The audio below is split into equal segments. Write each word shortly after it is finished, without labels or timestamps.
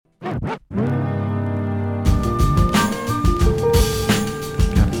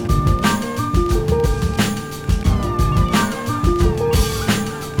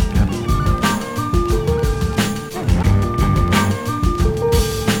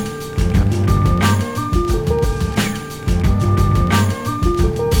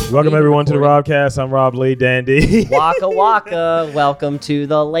Welcome everyone to the Robcast. I'm Rob Lee Dandy. Waka waka. Welcome to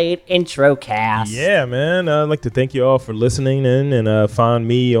the late intro cast. Yeah, man. I'd like to thank you all for listening in and find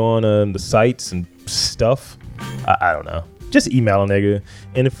me on the sites and stuff. I don't know. Just email a nigga.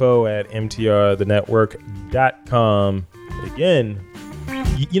 info@mtrthenetwork.com. Again,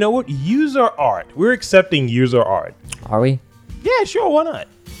 you know what? User art. We're accepting user art. Are we? Yeah, sure. Why not?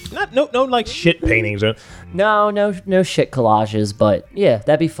 No, like shit paintings. Or, No shit collages, but yeah,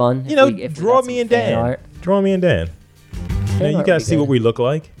 that'd be fun. Draw me and Dan. Draw me and Dan. You guys see what we look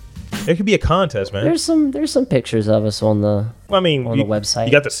like. There could be a contest, man. There's some pictures of us on the the website.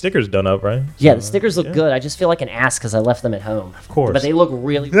 You got the stickers done up, right? Yeah, the stickers look good. I just feel like an ass because I left them at home. Of course. But they look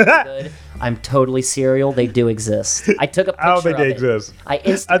really, really good. I'm totally serial. They do exist. I took a picture. I don't think they exist. I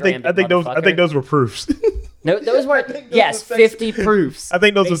Instagrammed I think those were proofs. No, those weren't. Yes, 50 proofs. I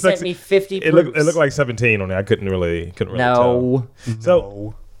think those were sent me 50 proofs. It looked like 17 on there. I couldn't really tell. No.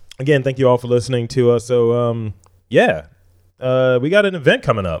 So, again, thank you all for listening to us. So, we got an event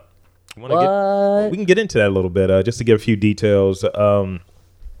coming up. We can get into that a little bit, just to give a few details.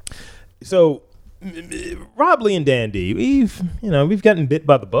 So, Rob Lee and Dan D, we've gotten bit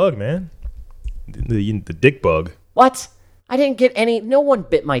by the bug, man. The dick bug. What? I didn't get any. No one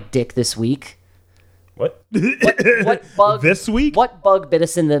bit my dick this week. What? What bug? This week? What bug bit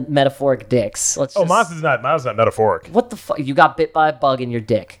us in the metaphoric dicks? Mine's not metaphoric. What the fuck? You got bit by a bug in your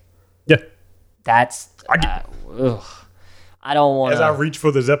dick? Yeah. That's. I don't want to. As I reach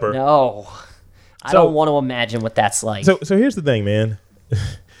for the zipper. No. I don't want to imagine what that's like. So here's the thing, man.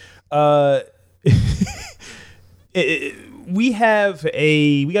 We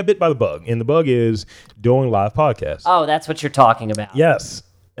got bit by the bug, and the bug is doing live podcasts. Oh, that's what you're talking about. Yes.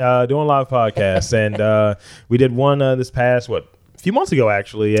 Doing live podcasts. And we did one this past, a few months ago,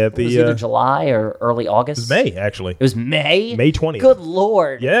 actually. At the, it was either July or early August. It was May, actually. It was May? May 20th. Good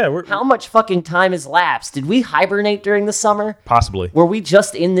Lord. Yeah. How much fucking time has lapsed? Did we hibernate during the summer? Possibly. Were we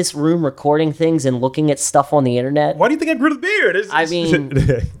just in this room recording things and looking at stuff on the internet? Why do you think I grew the beard?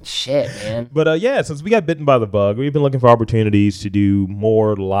 Shit, man. But since we got bitten by the bug, we've been looking for opportunities to do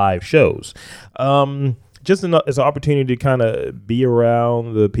more live shows. Just as an opportunity to kind of be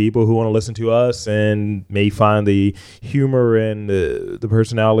around the people who want to listen to us and may find the humor and the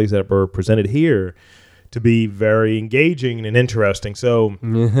personalities that were presented here to be very engaging and interesting. So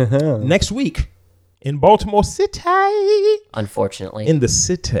next week in Baltimore City. Unfortunately. In the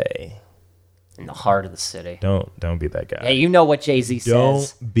city. In the heart of the city. Don't be that guy. Yeah, you know what Jay-Z says.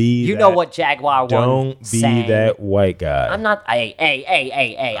 Don't be You know what Jaguar Don't be sang. that white guy. I'm not. Hey.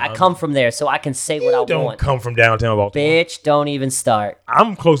 I come from there, so I can say what I want. Don't come from downtown Baltimore. Bitch, don't even start.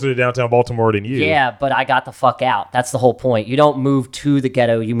 I'm closer to downtown Baltimore than you. Yeah, but I got the fuck out. That's the whole point. You don't move to the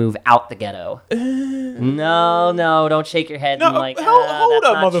ghetto, you move out the ghetto. No, don't shake your head and hold that's up,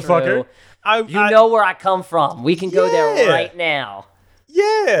 not motherfucker. True. You know where I come from. We can go there right now.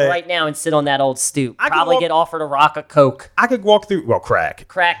 Yeah. Right now and sit on that old stoop. Probably get offered a rock of coke. I could walk through, crack.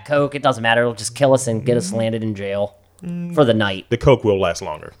 Crack, coke, it doesn't matter. It'll just kill us and get us landed in jail for the night. The coke will last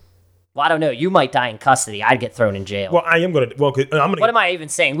longer. Well, I don't know. You might die in custody. I'd get thrown in jail. Well, I am going to. Well, I'm going to. What am I even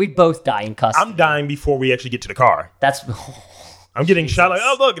saying? We'd both die in custody. I'm dying before we actually get to the car. That's. I'm getting shot like,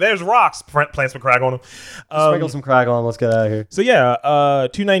 oh, look, there's rocks. Plant some crack on them. Sprinkle some crack on them. Let's get out of here. So,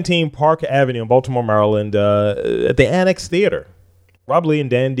 219 Park Avenue in Baltimore, Maryland, at the Annex Theater. Rob Lee and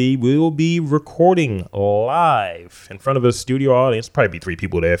Dan D will be recording live in front of a studio audience. Probably be 3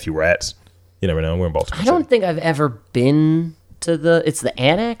 people there, a few rats. You never know. We're in Baltimore. I don't think I've ever been to it's the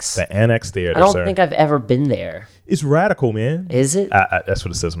Annex? The Annex Theater, I don't think I've ever been there. It's radical, man. Is it? That's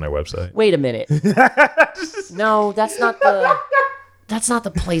what it says on their website. Wait a minute. No, that's not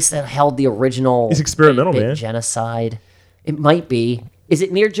the place that held the original It's experimental, man. genocide. It might be. Is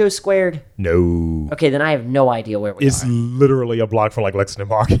it near Joe Squared? No. Okay, then I have no idea where we are. It's literally a block from Lexington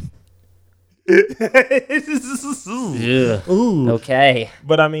Park. Ooh. Okay.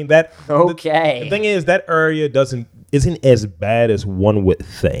 But I mean that. Okay. The thing is, that area isn't as bad as one would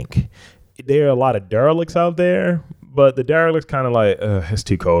think. There are a lot of derelicts out there, but the derelicts kind of like, it's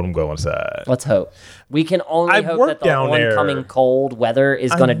too cold. I'm going inside. Let's hope. We can only hope that the oncoming cold weather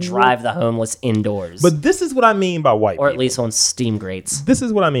is going to drive the homeless indoors. But this is what I mean by white people. Or at least on steam grates. This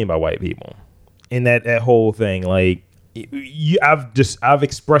is what I mean by white people. In that whole thing, like, I've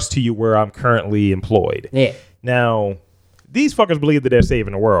expressed to you where I'm currently employed. Yeah. Now, these fuckers believe that they're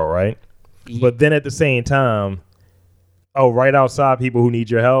saving the world, right? Yeah. But then at the same time, right outside people who need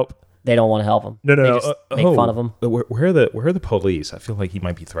your help. They don't want to help them. No. They just make fun of them. Where are the police? I feel like he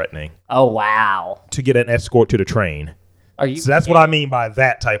might be threatening. Oh, wow. To get an escort to the train. Are you? So that's what I mean by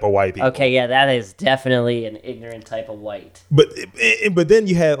that type of white people. Okay, yeah, that is definitely an ignorant type of white. But then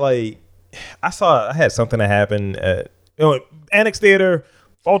you had like, I had something that happened at Annex Theater,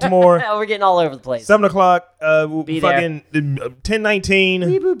 Baltimore. We're getting all over the place. 7:00, Be fucking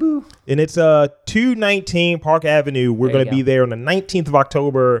 10:19, and it's 219 Park Avenue. We're going to be there on the 19th of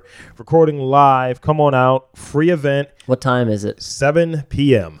October, recording live. Come on out, free event. What time is it? 7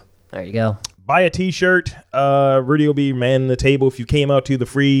 p.m. There you go. Buy a t-shirt. Rudy will be manning the table. If you came out to the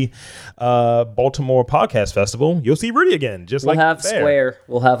free Baltimore Podcast Festival, you'll see Rudy again. We'll have a square.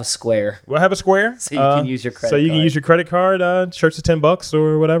 We'll have a square. So you can use your credit card. So you can use your credit card. Shirts are $10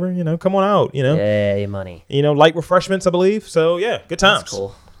 or whatever. Come on out. Yeah, money. Light refreshments, I believe. So yeah, good times. That's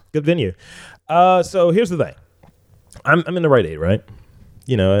cool. Good venue. So here's the thing. I'm in the right age, right?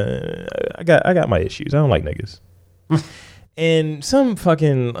 I got my issues. I don't like niggas. And some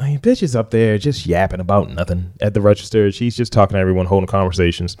fucking bitch is up there just yapping about nothing at the register. She's just talking to everyone, holding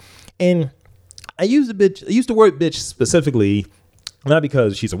conversations. And I use the word bitch specifically, not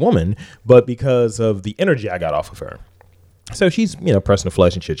because she's a woman, but because of the energy I got off of her. So she's, pressing the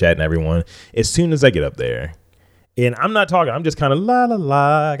flesh and chit-chatting everyone. As soon as I get up there, and I'm not talking, I'm just kind of la la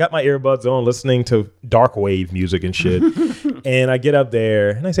la. I got my earbuds on, listening to dark wave music and shit. And I get up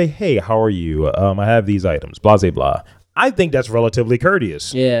there and I say, hey, how are you? I have these items, blah, blah, blah. I think that's relatively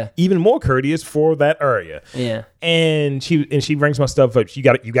courteous. Yeah. Even more courteous for that area. Yeah. And she brings my stuff up. You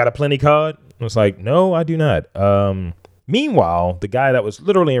got a plenty card? I was like, no, I do not. Meanwhile, the guy that was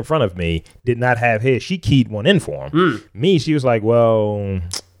literally in front of me did not have his. She keyed one in for him. Me, she was like, well,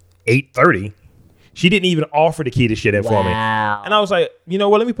 8:30. She didn't even offer to key the shit in for me. And I was like,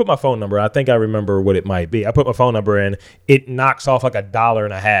 let me put my phone number. I think I remember what it might be. I put my phone number in. It knocks off like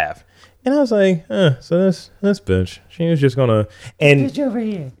 $1.50. And I was like, so this bitch, she was just gonna, and bitch over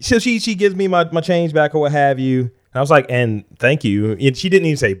here. So she gives me my change back or what have you. And I was like, and thank you. And she didn't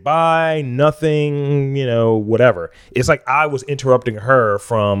even say bye, nothing, whatever. It's like I was interrupting her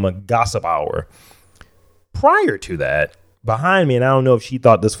from a gossip hour. Prior to that, behind me, and I don't know if she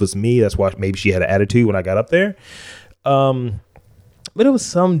thought this was me. That's why maybe she had an attitude when I got up there. But it was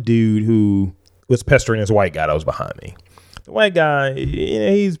some dude who was pestering this white guy that was behind me. The white guy,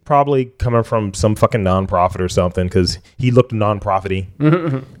 he's probably coming from some fucking nonprofit or something because he looked nonprofity.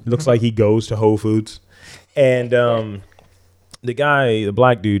 Looks like he goes to Whole Foods. And the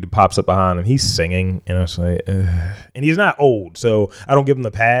black dude pops up behind him. He's singing. And I was like, and he's not old, so I don't give him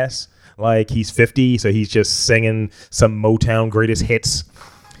the pass. Like, he's 50, so he's just singing some Motown greatest hits.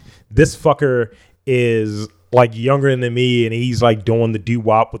 This fucker is like younger than me, and he's like doing the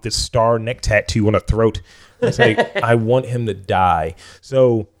doo-wop with this star neck tattoo on her throat. It's like, I want him to die.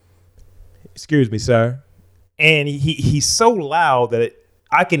 So, excuse me, sir. And he's so loud that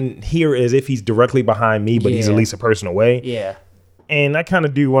I can hear as if he's directly behind me, but he's at least a person away. Yeah. And I kind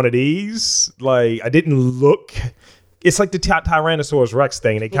of do one of these. Like, I didn't look. It's like the Tyrannosaurus Rex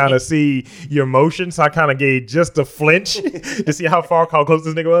thing. They kind of see your motion. So I kind of gave just a flinch to see how close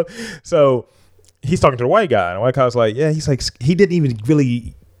this nigga was. So he's talking to the white guy. And the white guy was like, yeah, he's like, he didn't even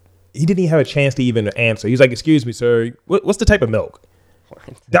have a chance to even answer. He's like, excuse me, sir, what's the type of milk?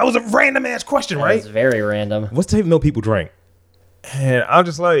 That was a random ass question, right? That was very random. What's the type of milk people drink? And I'm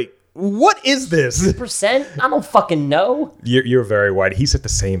just like, what is this? 2%? I don't fucking know. You're very white. He said the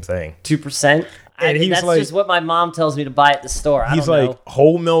same thing. 2%? And he's that's like, just what my mom tells me to buy at the store. He's like,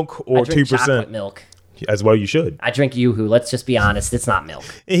 whole milk or 2%? I drink chocolate milk. As well you should. I drink Yoo-Hoo. Let's just be honest. It's not milk.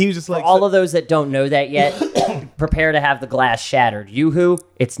 And he was just like... For all of those that don't know that yet, prepare to have the glass shattered. Yoo-Hoo,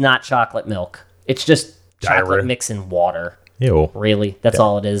 it's not chocolate milk. It's just chocolate mixed in water. Ew. Really? That's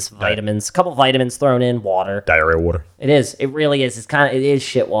all it is. Vitamins. A couple vitamins thrown in. Water. Diarrhea water. It is. It really is. It is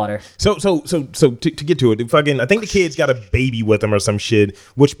shit water. So to get to it, I think the kid's got a baby with him or some shit,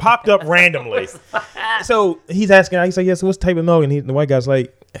 which popped up randomly. So he's asking, he's like, yeah, so what's the type of milk? And the white guy's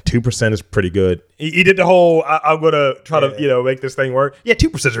like, 2% is pretty good. He did the whole, I'm going to try to, make this thing work. Yeah,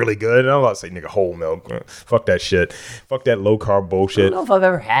 2% is really good. And I'm about to say, nigga, whole milk. Fuck that shit. Fuck that low carb bullshit. I don't know if I've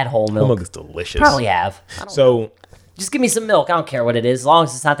ever had whole milk. Whole milk is delicious. Probably have. So just give me some milk. I don't care what it is, as long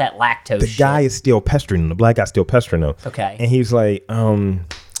as it's not that lactose The guy is still pestering him. The black guy's still pestering him. Okay. And he's like,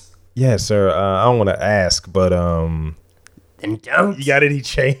 yeah, sir, I don't want to ask, but then don't. You got any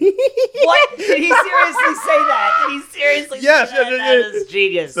change? What? Did he seriously say that? Did he seriously say that? That is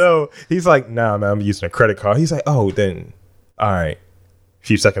genius. So he's like, nah, man, I'm using a credit card. He's like, oh, then, all right. A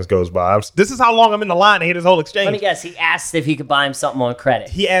few seconds goes by. This is how long I'm in the line to hit his whole exchange. Let me guess. He asked if he could buy him something on credit.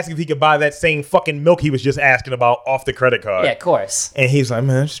 He asked if he could buy that same fucking milk he was just asking about off the credit card. Yeah, of course. And he's like,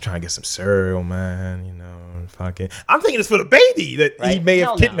 man, I'm just trying to get some cereal, man. You know, fucking. I'm thinking it's for the baby that he may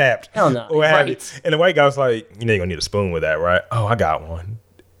have kidnapped. Hell no. Or and the white guy was like, you know, you're going to need a spoon with that, right? Oh, I got one.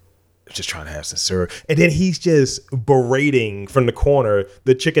 Just trying to have some cereal. And then he's just berating from the corner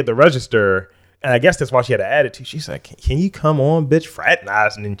the chick at the register. And I guess that's why she had an attitude. She's like, can you come on, bitch,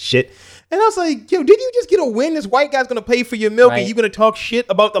 fraternizing and shit. And I was like, yo, did you just get a win? This white guy's going to pay for your milk and you're going to talk shit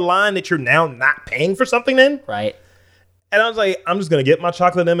about the line that you're now not paying for something then? Right. And I was like, I'm just going to get my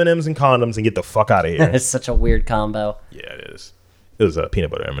chocolate M&Ms and condoms and get the fuck out of here. It's such a weird combo. Yeah, it is. It was peanut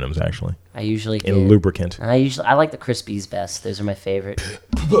butter M&Ms, actually. I usually and lubricant. I like the Crispies best. Those are my favorite.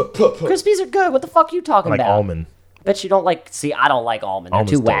 Crispies are good. What the fuck are you talking about? Like almond. Bet you don't like. See, I don't like almond. They're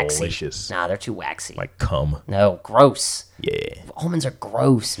too waxy. Delicious. Nah, they're too waxy. Like cum. No, gross. Yeah. Almonds are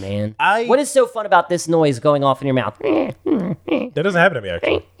gross, man. What is so fun about this noise going off in your mouth? That doesn't happen to me,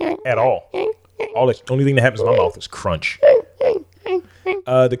 actually. At all. The only thing that happens in my mouth is crunch.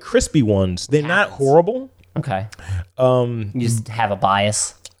 The crispy ones, they're not horrible. Okay. You just have a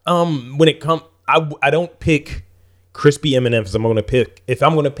bias. When it comes, I don't pick crispy M&Ms. If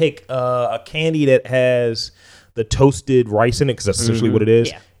I'm gonna pick a candy that has the toasted rice in it, because that's essentially what it is.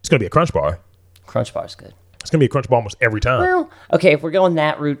 Yeah. It's gonna be a Crunch Bar. Crunch Bar's good. It's gonna be a Crunch Bar almost every time. Well, okay, if we're going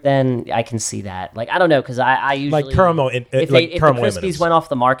that route, then I can see that. Like, I don't know, because I usually like caramel. If the Crispies M&Ms went off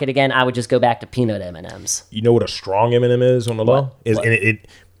the market again, I would just go back to peanut M&Ms. You know what a strong M&M is on the low?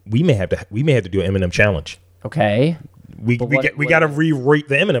 We may have to do an M&M challenge. Okay. We got to re-rate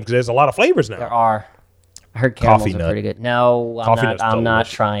the M&M because there's a lot of flavors now. There are. I heard caramels are pretty good. No, I'm not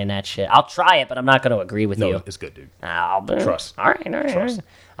trying that shit. I'll try it, but I'm not going to agree with you. No, it's good, dude. Trust. All right. Trust.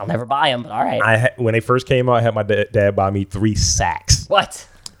 I'll never buy them, but all right. When they first came out, I had my dad buy me 3 sacks. What?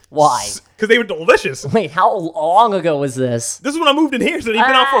 Why? Because they were delicious. Wait, how long ago was this? This is when I moved in here, so they've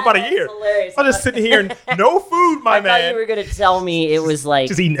been out for about a year. Hilarious. I was just sitting here and no food, my man. I thought you were going to tell me it was like...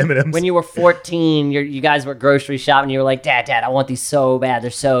 just eating M&Ms. When you were 14, you guys were grocery shopping, you were like, Dad, I want these so bad.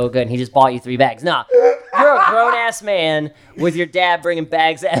 They're so good. And he just bought you 3 bags. Nah, you're a grown-ass man with your dad bringing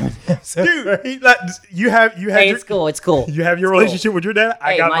bags of M&Ms. Dude, you have it's cool. You have your relationship with your dad?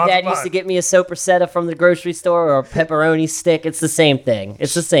 My dad used to get me a sopressata from the grocery store or a pepperoni stick. It's the same thing.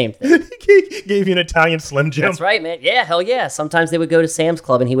 He gave you an Italian Slim Jim. That's right, man. Yeah, hell yeah. Sometimes they would go to Sam's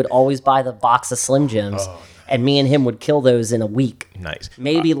Club and he would always buy the box of Slim Jims. Oh, nice. And me and him would kill those in a week. Nice.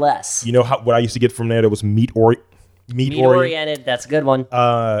 Maybe less. You know what I used to get from there? That was meat oriented. That's a good one.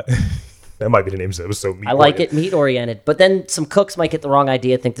 That might be the name of it. It was so meat I like it meat oriented. But then some cooks might get the wrong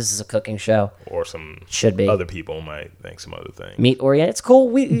idea, think this is a cooking show. Or some should be. Other people might think some other thing. Meat oriented. It's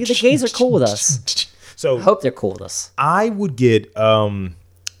cool. The gays are cool with us. So I hope they're cool with us. I would get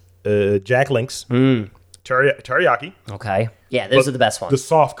Jack Link's teriyaki. Okay. Yeah, those are the best ones. The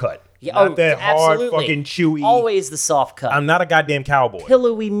soft cut. Yeah, not that hard, fucking chewy. Always the soft cut. I'm not a goddamn cowboy.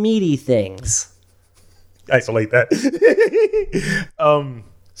 Pillowy, meaty things. Isolate that.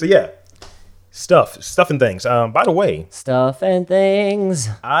 So yeah. Stuff and things. By the way. Stuff and things.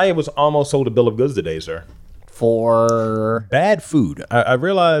 I was almost sold a bill of goods today, sir. For? Bad food. I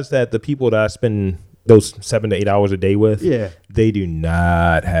realized that the people that I spend those 7 to 8 hours a day with, they do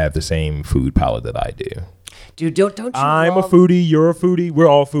not have the same food palate that I do. Dude, don't you I'm a foodie, you're a foodie, we're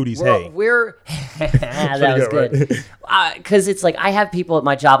all foodies. We're that was good. Because it's like, I have people at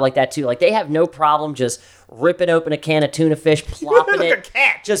my job like that too. Like, they have no problem just ripping open a can of tuna fish, plopping like it. A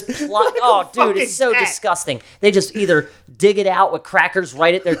cat. Just plop. Oh, dude, it's so disgusting. They just either dig it out with crackers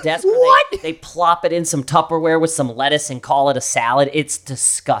right at their desk, or they plop it in some Tupperware with some lettuce and call it a salad. It's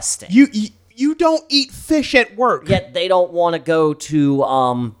disgusting. You don't eat fish at work. Yet they don't want to go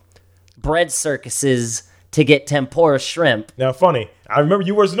to bread circuses to get tempura shrimp. Now, funny, I remember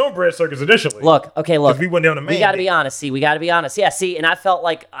you was no bread circus initially. Look. We went down to We got to be honest. We got to be honest. Yeah, see, and I felt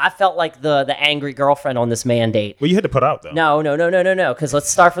like the angry girlfriend on this mandate. Well, you had to put out, though. No, because let's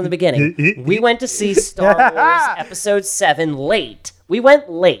start from the beginning. We went to see Star Wars Episode 7 late. We went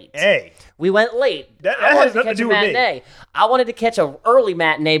late. Hey. We went late. That has nothing to do with me. I wanted to catch an early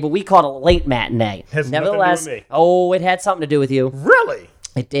matinee, but we caught a late matinee. Nevertheless, nothing to do with me. Oh, it had something to do with you. Really?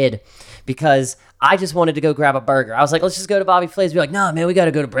 It did. Because I just wanted to go grab a burger. I was like, let's just go to Bobby Flay's. Be like, nah, man, we got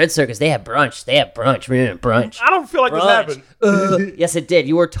to go to Bread Circus. They have brunch. Man, brunch. I don't feel like this happened. Yes, it did.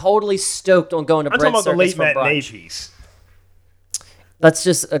 You were totally stoked on going to Bread Circus for brunch. I'm talking about the late matinee piece. Let's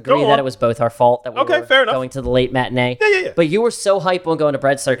just agree that it was both our fault that we were fair enough. going to the late matinee. Yeah. But you were so hyped on going to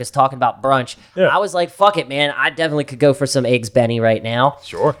Bread Circus talking about brunch. Yeah. I was like, fuck it, man. I definitely could go for some Eggs Benny right now.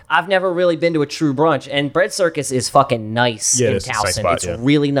 Sure. I've never really been to a true brunch, and Bread Circus is fucking nice in it's a nice Towson. spot, It's yeah.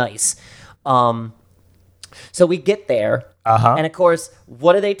 really nice. So we get there, Uh-huh. and of course,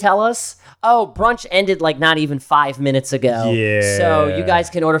 what do they tell us? Oh, brunch ended like not even 5 minutes ago. Yeah. So you guys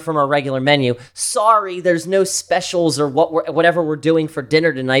can order from our regular menu. Sorry, there's no specials or whatever we're doing for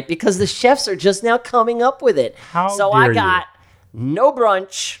dinner tonight because the chefs are just now coming up with it. So I dare got no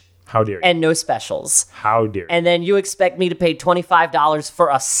brunch How dare you? and no specials. How dare you? And then you expect me to pay $25 for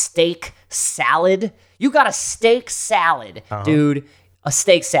a steak salad? You got a steak salad, dude. A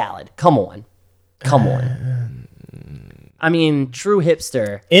steak salad. Come on. I mean, true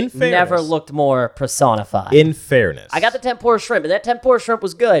hipster. In fairness. Never looked more personified. In fairness. I got the tempura shrimp, and that tempura shrimp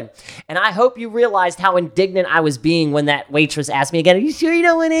was good. And I hope you realized how indignant I was being when that waitress asked me again, are you sure you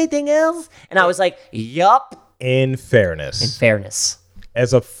don't want anything else? And I was like, yup. In fairness. Fairness.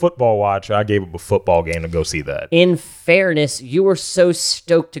 As a football watcher, I gave up a football game to go see that. In fairness, you were so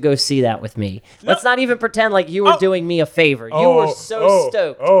stoked to go see that with me. Let's not even pretend like you were doing me a favor. You were so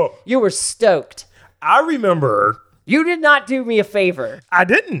stoked. You were stoked. I remember. You did not do me a favor. I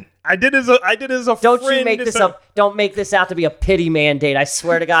didn't. I did as a Don't friend. you make this up. Don't make this out to be a pity mandate. I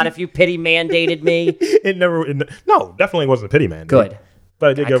swear to God, if you pity mandated me. No, definitely wasn't a pity mandate. Good.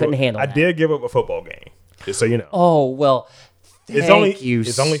 But I couldn't handle that. I did give up a football game, just so you know. Oh, well, thank you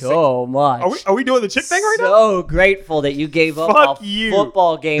so much. Are we doing the chick thing right now? So grateful that you gave up Fuck a you.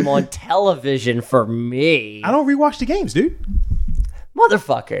 football game on television for me. I don't rewatch the games, dude.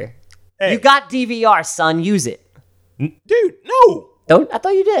 Motherfucker. Hey. You got DVR, son. Use it. Dude, no. Don't. I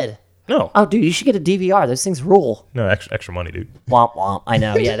thought you did. No. Oh, dude, you should get a DVR. Those things rule. No, extra money, dude. Womp womp. I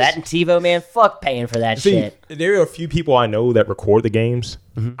know. Yeah, that and TiVo, man. Fuck paying for that See, shit. there are a few people I know that record the games.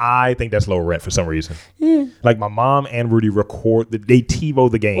 I think that's low rent for some reason. Like my mom and Rudy they TiVo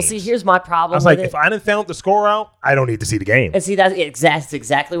the games. Well, see, here's my problem. I was like, if I didn't found the score out, I don't need to see the game. And see, that's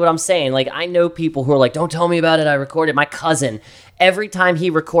exactly what I'm saying. Like, I know people who are like, don't tell me about it. I recorded. My cousin, every time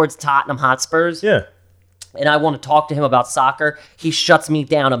he records Tottenham Hotspurs, Yeah. and I want to talk to him about soccer, he shuts me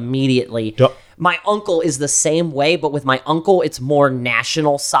down immediately. Yep. My uncle is the same way, but with my uncle, it's more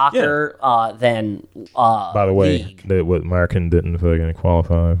national soccer than By the way, league. what American didn't fucking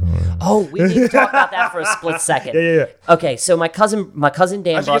qualify. Oh, we need to talk about that for a split second. Yeah. Okay, so my cousin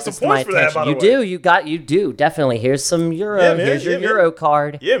Dan I should brought get this some to my points for that, attention. by the way. You do definitely. Here's some euro. Yeah, man, Here's your yeah, man. euro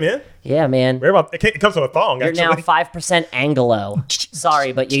card. Yeah, man. Yeah, man. It comes with a thong, You're actually. now 5% Anglo.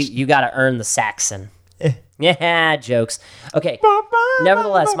 Sorry, but you got to earn the Saxon. Yeah, jokes. Okay.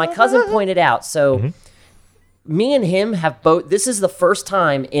 Nevertheless, my cousin pointed out, so me and him have both, this is the first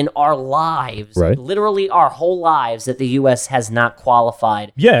time in our lives, Right. literally our whole lives, that the U.S. has not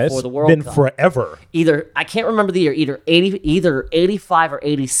qualified for the World been Cup. forever. I can't remember the year, either 85 or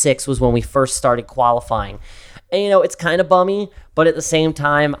 86 was when we first started qualifying. And, it's kind of bummy, but at the same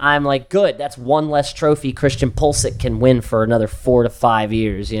time, I'm like, good, that's one less trophy Christian Pulisic can win for another 4 to 5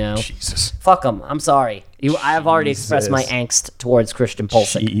 years, Jesus. Fuck him. I'm sorry. I've already expressed my angst towards Christian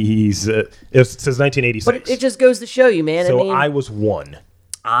Pulisic. It's since 1986. But it just goes to show you, man. So I mean, I was one.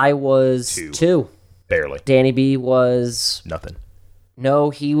 I was two. Barely. Danny B was... Nothing.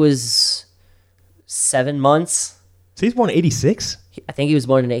 No, he was 7 months. So he's born in 86? I think he was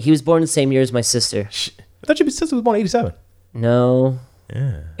born in... He was born the same year as my sister. I thought your sister was born in 87. No.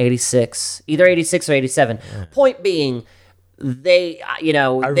 Yeah. 86. Either 86 or 87. Yeah. Point being, they've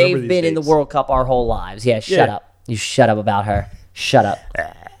been in the World Cup our whole lives. Yeah, shut up. You shut up about her. Shut up.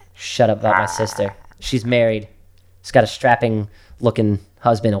 Shut up about my sister. She's married. She's got a strapping looking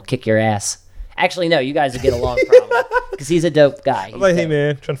husband who'll kick your ass. Actually, no, you guys will get along probably. Because he's a dope guy. I'm like, hey,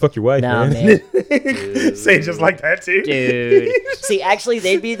 man, trying to fuck your wife, nah, man. Say it just like that, too. Dude. See, actually,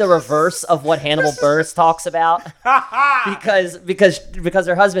 they'd be the reverse of what Hannibal Buress talks about. because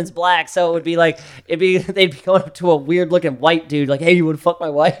her husband's black, so it would be like, they'd be going up to a weird-looking white dude, like, hey, you want to fuck my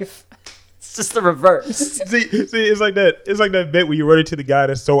wife? It's just the reverse. See, it's like that. It's like that bit where you run into the guy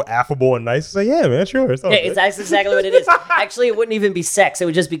that's so affable and nice. It's like, yeah, man, sure. That's exactly what it is. Actually, it wouldn't even be sex. It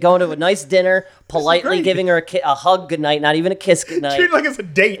would just be going to a nice dinner, politely giving her a hug goodnight, not even a kiss goodnight. Treat it like it's a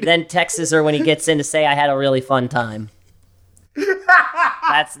date. Then texts her when he gets in to say, I had a really fun time.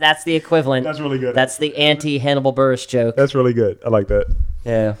 That's the equivalent. That's really good. That's the anti-Hannibal Buress joke. That's really good. I like that.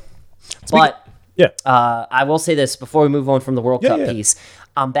 Yeah. But yeah, I will say this before we move on from the World Cup piece.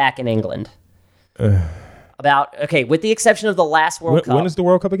 I'm back in England. With the exception of the last World Cup. When is the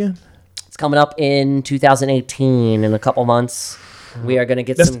World Cup again? It's coming up in 2018 in a couple months. We are going to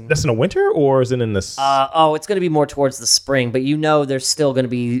get That's in the winter, or is it in the... it's going to be more towards the spring, but there's still going to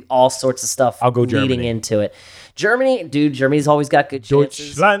be all sorts of stuff I'll go leading Germany. into it. Germany's always got good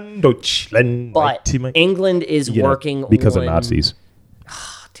chances. Deutschland. But England is working because on... of Nazis.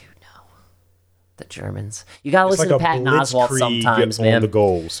 Dude, no. The Germans. You got to listen to Patton Oswalt sometimes, man. The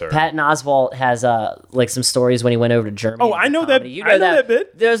goal, sir. Patton Oswalt has some stories when he went over to Germany. Oh, I know that. You know that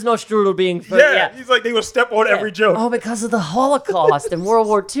bit. There's no strudel being... Yeah, he's like, they will step on every joke. Oh, because of the Holocaust and World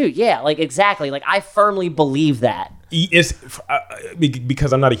War II. Yeah, like, exactly. Like, I firmly believe that. It's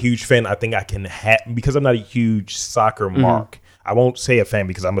because I'm not a huge fan. I think I can because I'm not a huge soccer mark. I won't say a fan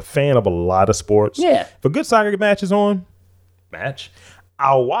because I'm a fan of a lot of sports. Yeah. If a good soccer match is on,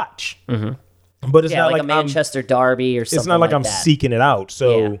 I'll watch. But it's not like a Manchester derby or something. It's not like I'm seeking it out.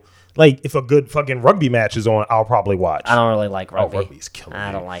 So, like, if a good fucking rugby match is on, I'll probably watch. I don't really like rugby. Rugby's killing me.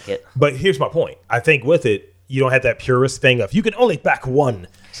 I don't like it. But here's my point. I think with it, you don't have that purist thing of you can only back one.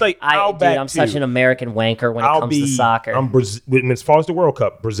 It's like I'm such an American wanker when it comes to soccer. As far as the World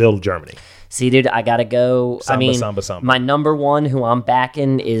Cup, Brazil, Germany. See, dude, I gotta go. Samba. My number one who I'm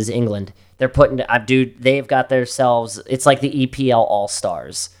backing is England. They're they've got themselves. It's like the EPL All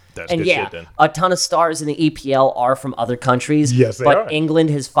Stars. That's good shit, then. A ton of stars in the EPL are from other countries. Yes, they are. England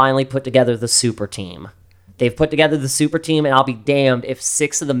has finally put together the super team. They've put together the super team, and I'll be damned if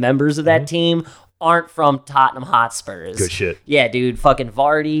 6 of the members of that team aren't from Tottenham Hotspurs. Good shit. Yeah, dude. Fucking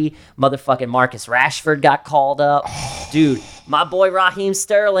Vardy, motherfucking Marcus Rashford got called up. Dude, my boy Raheem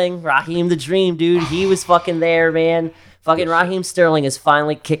Sterling, Raheem the Dream, dude. He was fucking there, man. Fucking Raheem Sterling has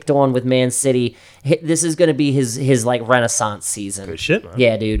finally kicked on with Man City. This is going to be his like renaissance season. Good shit, man.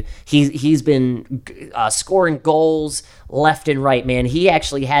 Yeah, dude. He's been scoring goals left and right, man. He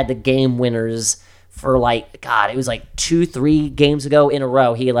actually had the game winners for it was 2-3 games ago in a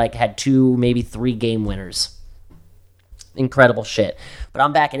row. He had 2, maybe 3 game winners. Incredible shit. But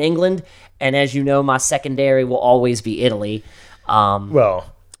I'm back in England, and as you know, my secondary will always be Italy.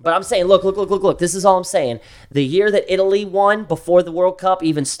 But I'm saying, look. This is all I'm saying. The year that Italy won, before the World Cup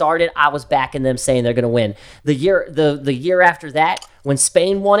even started, I was backing them, saying they're going to win. The year after that, when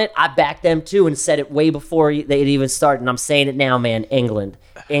Spain won it, I backed them too and said it way before they even started. And I'm saying it now, man. England.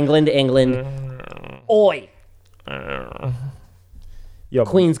 Oi.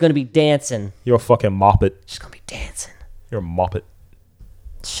 Queen's going to be dancing. You're a fucking moppet. She's going to be dancing. You're a moppet.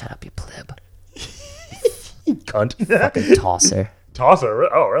 Shut up, you pleb. You cunt. Fucking tosser.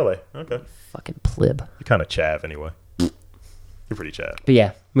 Tosser? Oh, really? Okay. Fucking pleb. You're kind of chav anyway. You're pretty chav. But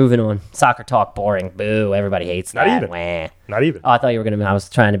yeah, moving on. Soccer talk, boring. Boo. Everybody hates that. Not even. Wah. Not even. Oh, I thought you were going to... I was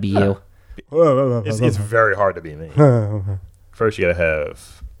trying to be you. It's very hard to be me. First, you got to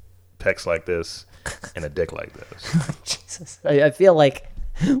have pecs like this and a dick like this. Jesus. I feel like...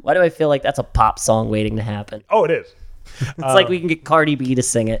 Why do I feel like that's a pop song waiting to happen? Oh, it is. It's like we can get Cardi B to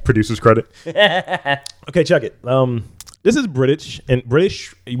sing it. Producer's credit. Okay, check it. This is British,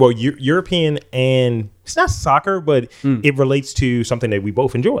 well, European, and it's not soccer, but it relates to something that we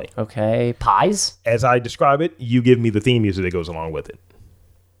both enjoy. Okay. Pies? As I describe it, you give me the theme music that goes along with it.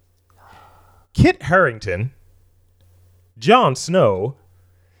 Kit Harington, Jon Snow.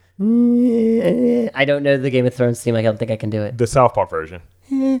 I don't know the Game of Thrones theme. I don't think I can do it. The South Park version.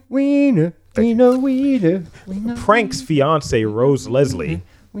 We know. Frank's fiance, Rose Leslie.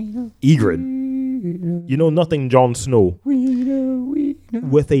 Ygritte. You know nothing, Jon Snow. We know.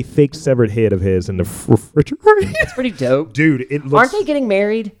 With a fake severed head of his in the refrigerator. It's pretty dope. Dude, it looks... Aren't they getting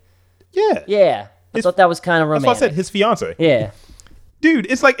married? Yeah. Yeah. I thought that was kind of romantic. That's why I said his fiance. Yeah. Dude,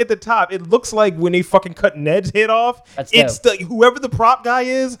 it's like at the top, it looks like when they fucking cut Ned's head off, That's dope. Whoever the prop guy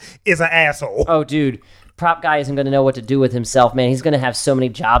is an asshole. Oh, dude. Prop guy isn't going to know what to do with himself, man. He's going to have so many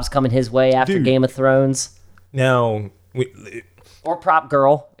jobs coming his way after Game of Thrones. Now... Or prop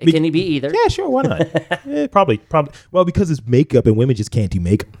girl. Can he be either? Yeah, sure. Why not? Probably. Well, because it's makeup and women just can't do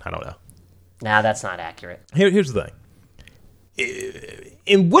makeup. I don't know. Nah, that's not accurate. Here's the thing.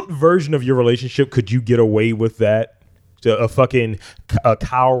 In what version of your relationship could you get away with that? A fucking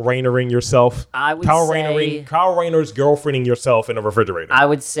Kyle Raynering yourself? I would Kyle say... Kyle Rayner's girlfriending yourself in a refrigerator. I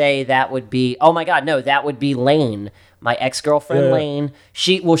would say that would be... Oh, my God. No, that would be Lane. My ex-girlfriend, Lane.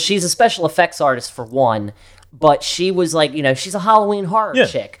 She's a special effects artist, for one. But she was she's a Halloween horror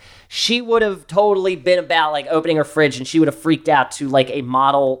chick. She would have totally been about opening her fridge, and she would have freaked out to a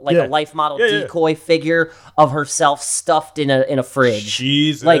model, a life model decoy figure of herself stuffed in a fridge.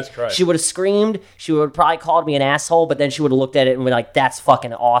 Jesus Christ. She would have screamed. She would have probably called me an asshole, but then she would have looked at it and been like, "That's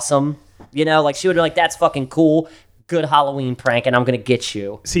fucking awesome." She would have been like, "That's fucking cool. Good Halloween prank, and I'm gonna get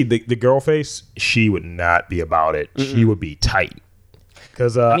you." See, the girl face, she would not be about it. Mm-mm. She would be tight.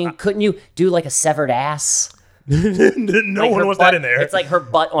 Because couldn't you do a severed ass? No one wants that in there. It's like her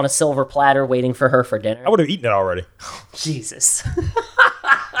butt on a silver platter waiting for her for dinner. I would have eaten it already. Jesus.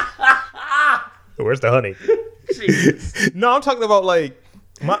 Where's the honey? No, I'm talking about like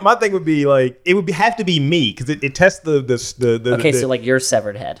my thing would be like it would have to be me because it tests the okay, so like your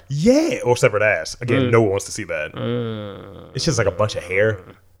severed head. Yeah, or severed ass. Again, no one wants to see that. It's just like a bunch of hair.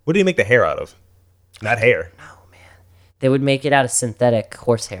 What do you make the hair out of? Not hair. Oh man, they would make it out of synthetic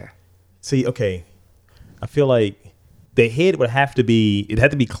horsehair. See, okay, I feel like the head would have to be. It had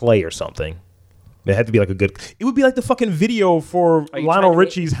to be clay or something. It had to be like a good. It would be like the fucking video for Lionel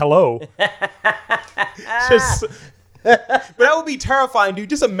Richie's "Hello." Just, but that would be terrifying, dude.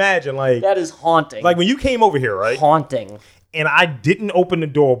 Just imagine, like that is haunting. Like when you came over here, right? Haunting. And I didn't open the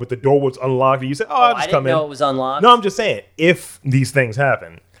door, but the door was unlocked. And you said, "Oh, I didn't know it was unlocked." No, I'm just saying, if these things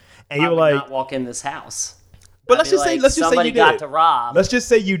happen, and you're like, not walk in this house. But let's just say you somebody got to rob. Let's just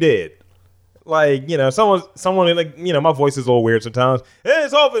say you did. Like, you know, someone like, you know, my voice is a little weird sometimes. Hey,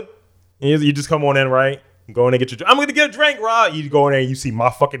 it's open. And you just come on in, right? Go in and get your. I'm gonna get a drink, Rob. You go in there and you see my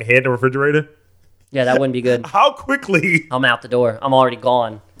fucking head in the refrigerator. Yeah, that wouldn't be good. How quickly? I'm out the door. I'm already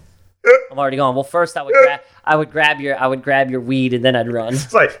gone. Well, first I would grab your weed and then I'd run.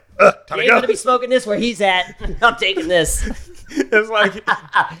 It's like, you ain't gonna be smoking this where he's at. I'm taking this. It's like,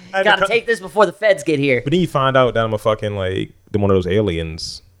 gotta take this before the feds get here. But then you find out that I'm a fucking like one of those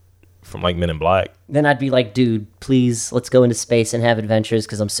aliens from like Men in Black. Then I'd be like, dude, please, let's go into space and have adventures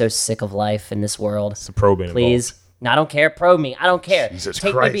because I'm so sick of life in this world. It's a probing. Please. Involved. No, I don't care. Probe me. I don't care.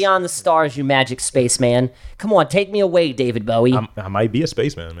 Take me beyond the stars, you magic spaceman. Come on, take me away, David Bowie. I might be a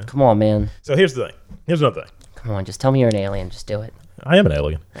spaceman, man. Come on, man. So here's the thing. Here's another thing. Come on, just tell me you're an alien. Just do it. I am an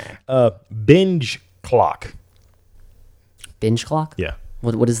alien. Binge Clock. Binge Clock? Yeah.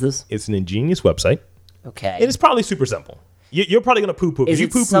 What is this? It's an ingenious website. Okay. And it's probably super simple. You're probably going to poo-poo. Is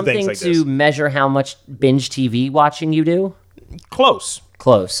it something to measure how much binge TV watching you do? Close,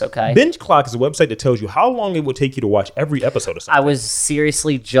 okay. Binge Clock is a website that tells you how long it will take you to watch every episode of something. I was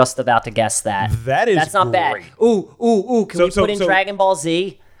seriously just about to guess that. That's not bad. Ooh. Can we put in Dragon Ball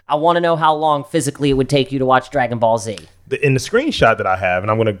Z? I want to know how long physically it would take you to watch Dragon Ball Z. In the screenshot that I have,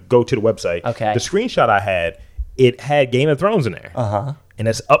 and I'm going to go to the website. Okay. The screenshot I had, it had Game of Thrones in there. Uh-huh. And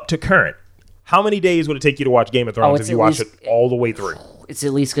it's up to current. How many days would it take you to watch Game of Thrones if you watch it all the way through? It's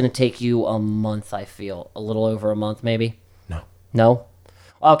at least going to take you a month, I feel. A little over a month, maybe? No?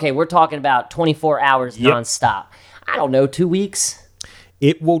 Okay, we're talking about 24 hours nonstop. I don't know, 2 weeks?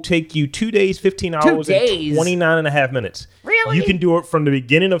 It will take you 2 days, 15 hours, and 29 and a half minutes. Really? You can do it from the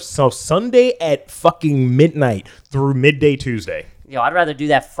beginning of Sunday at fucking midnight through midday Tuesday. Yo, I'd rather do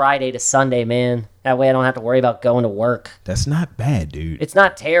that Friday to Sunday, man. That way I don't have to worry about going to work. That's not bad, dude. It's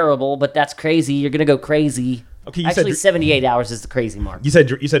not terrible, but that's crazy. You're going to go crazy. Okay, Actually, 78 hours is the crazy mark. You said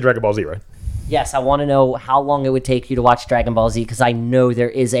Dragon Ball Z, right? Yes, I want to know how long it would take you to watch Dragon Ball Z because I know there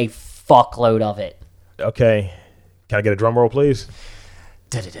is a fuckload of it. Okay. Can I get a drum roll, please?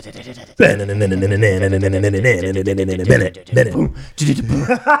 Okay,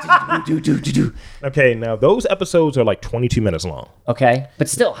 now those episodes are like 22 minutes long. Okay, but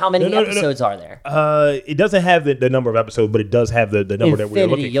still, how many episodes are there? It doesn't have the number of episodes, but it does have the number that we're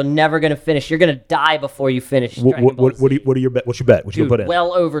looking. You're never gonna finish. You're gonna die before you finish. What's your bet? What's your bet? What you gonna put in?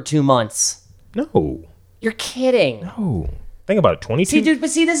 Well over 2 months. No. You're kidding. No. Think about it. 22. See, dude, but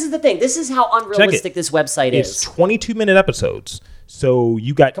see, this is the thing. This is how unrealistic this website is. It's 22-minute episodes. So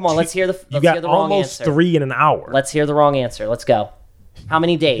you got. Come on, let's hear the wrong answer. You got almost 3 in an hour. Let's hear the wrong answer. Let's go. How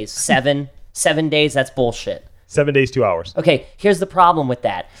many days? 7? 7 days? That's bullshit. 7 days, 2 hours. Okay, here's the problem with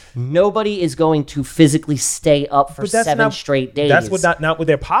that. Nobody is going to physically stay up for 7 straight days. That's not what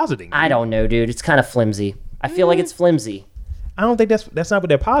they're positing. Dude. I don't know, dude. It's kind of flimsy. I feel like it's flimsy. I don't think that's not what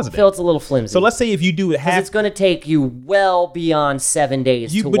they're positing. I feel it's a little flimsy. So let's say if you do it half... Because it's going to take you well beyond 7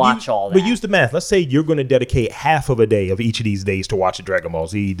 days to watch all that. But use the math. Let's say you're going to dedicate half of a day of each of these days to watch a Dragon Ball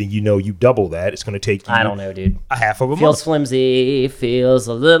Z. Then you double that. It's going to take you... I don't know, dude. A half of a month. Feels flimsy. Feels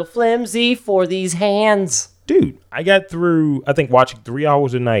a little flimsy for these hands. Dude, I got through, I think, watching 3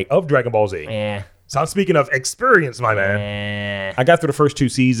 hours a night of Dragon Ball Z. Eh. So I'm speaking of experience, my man. I got through the first 2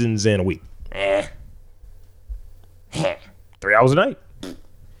 seasons in a week. 3 hours a night.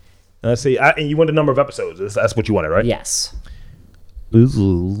 Let's see. And you want the number of episodes. That's what you wanted, right? Yes.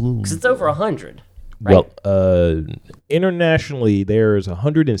 Because it's over 100. Right? Well, internationally, there's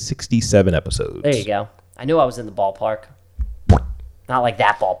 167 episodes. There you go. I knew I was in the ballpark. Not like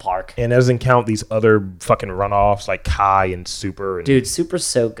that ballpark. And that doesn't count these other fucking runoffs like Kai and Super. And dude, Super's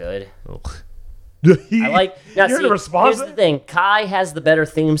so good. I like. Now, see, here's the thing. Kai has the better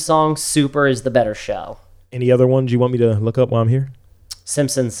theme song. Super is the better show. Any other ones you want me to look up while I'm here?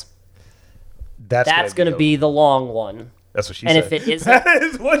 Simpsons. That's going to be the long one. That's what she said. And said. if it isn't... That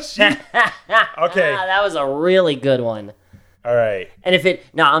is what she... Okay. That was a really good one. All right. And if it...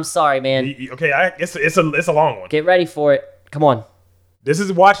 No, I'm sorry, man. Okay, it's a long one. Get ready for it. Come on. This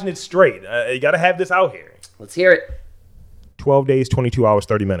is watching it straight. You got to have this out here. Let's hear it. 12 days, 22 hours,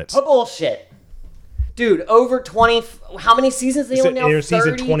 30 minutes. Oh, bullshit. Dude, over 20... How many seasons are they on now? It's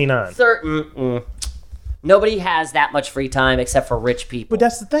season 29. Nobody has that much free time except for rich people. But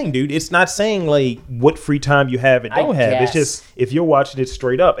that's the thing, dude. It's not saying like what free time you have and don't have. It's just if you're watching it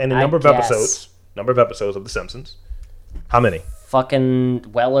straight up. And the number of episodes of The Simpsons. How many?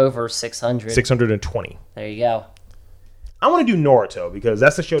 Fucking well over 600. 620. There you go. I want to do Naruto because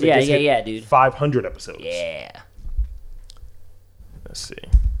that's the show that just hit dude. 500 episodes. Yeah. Let's see.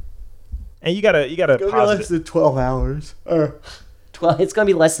 And you gotta it's gonna be less than 12 hours. 12. It's gonna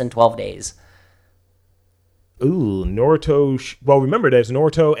be less than 12 days. Ooh, Naruto. Well, remember there's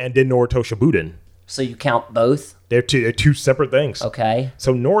Naruto and then Naruto Shippuden. So you count both? They're two separate things. Okay.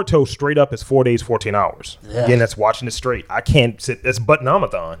 So Naruto straight up is 4 days, 14 hours. Ugh. Again, that's watching it straight. I can't sit. That's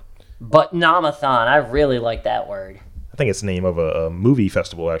Button-amathon. Button-amathon. I really like that word. I think it's the name of a movie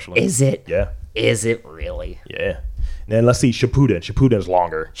festival, actually. Is it? Yeah. Is it really? Yeah. And then let's see Shippuden. Shippuden is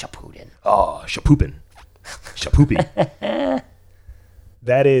longer. Shippuden. Oh, Shippuden. Shippoopy.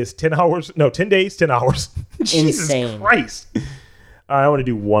 That is 10 hours. No, 10 days, 10 hours. Insane. Jesus Christ. All right, I want to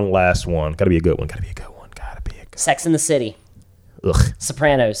do one last one. Got to be a good one. Sex in the City. Ugh.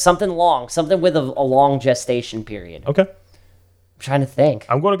 Sopranos. Something long. Something with a long gestation period. Okay. I'm trying to think.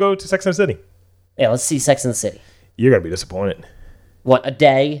 I'm going to go to Sex and the City. Yeah, let's see Sex in the City. You're going to be disappointed. What, a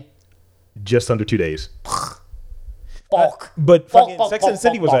day? Just under 2 days. Fuck. But fucking Sex and the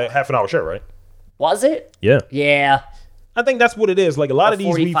City was a half an hour show, right? Was it? Yeah. Yeah. I think that's what it is. Like a lot of these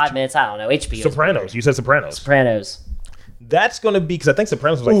 45 minutes, I don't know. HBO. Sopranos. You said Sopranos. Sopranos. That's going to be, because I think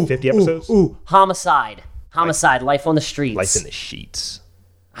Sopranos was like 50 episodes. Homicide. Life on the Streets. Life in the Sheets.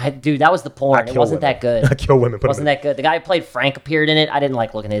 Dude, that was the porn. It wasn't that good. I kill women. It wasn't that good. The guy who played Frank appeared in it. I didn't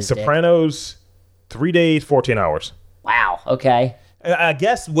like looking at his Sopranos, 3 days, 14 hours. Wow. Okay. I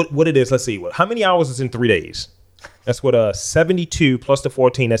guess what it is, let's see. How many hours is in 3 days? That's what 72 plus the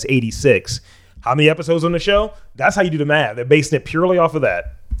 14, that's 86. How many episodes on the show? That's how you do the math. They're basing it purely off of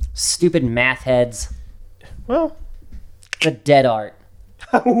that. Stupid math heads. Well. The dead art.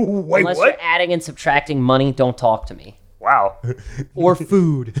 Wait, Unless what? you're adding and subtracting money, don't talk to me. Wow. Or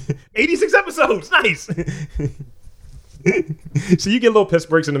food. 86 episodes. Nice. So you get little piss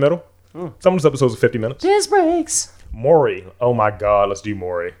breaks in the middle. Some of those episodes are 50 minutes. Piss breaks. Maury. Oh my God. Let's do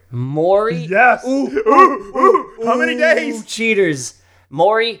Maury. Maury? Yes. Ooh. How many days? Cheaters.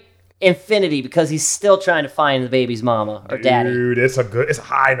 Maury, infinity, because he's still trying to find the baby's mama or daddy. Dude, it's a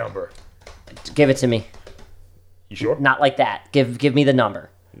high number. Give it to me. You sure? Not like that. Give me the number.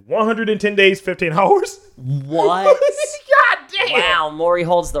 110 days, 15 hours. What? God damn. Wow, Maury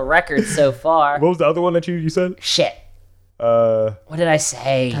holds the record so far. What was the other one that you said? Shit. What did I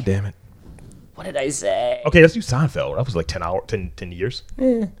say? God damn it. What did I say? Okay, let's do Seinfeld. That was like 10 years.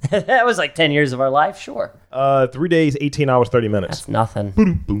 That was like 10 years of our life, sure. 3 days, 18 hours, 30 minutes. That's nothing.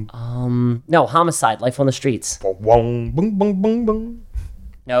 Boom, boom. No, Homicide, Life on the Streets. Boom, boom, boom, boom, boom.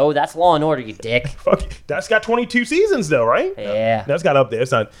 No, that's Law and Order, you dick. Fuck, that's got 22 seasons though, right? Yeah. That's got up there.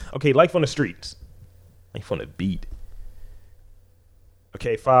 It's not okay. Life on the Streets. Life on the Beat.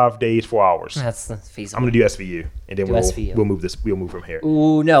 Okay, 5 days, 4 hours. That's feasible. I'm gonna do SVU, and then we'll move this. We'll move from here.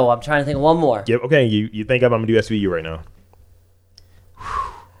 Ooh, no, I'm trying to think of one more. Yep. Okay, you think I'm gonna do SVU right now?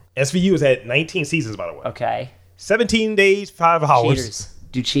 SVU has had 19 seasons, by the way. Okay. 17 days, 5 hours. Cheaters.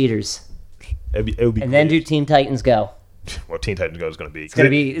 Do Cheaters. It would be and great. Then do Teen Titans Go. Well, Teen Titans Go is going to be. It's going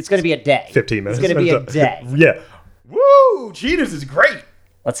to be a day. 15 minutes. It's going to be a day. Yeah. Woo! Cheaters is great.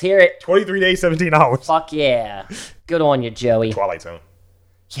 Let's hear it. 23 days, 17 hours. Fuck yeah. Good on you, Joey. Twilight Zone.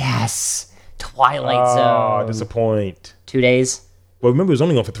 Yes. Twilight Zone. Oh, disappoint. 2 days. Well, remember, it was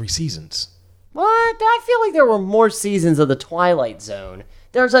only on for 3 seasons. What? I feel like there were more seasons of the Twilight Zone.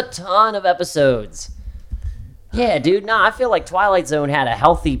 There's a ton of episodes. Yeah, dude. Nah, I feel like Twilight Zone had a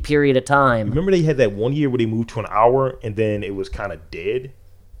healthy period of time. Remember they had that 1 year where they moved to an hour and then it was kind of dead?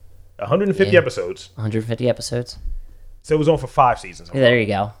 150 episodes. 150 episodes. So it was on for 5 seasons. Yeah, there you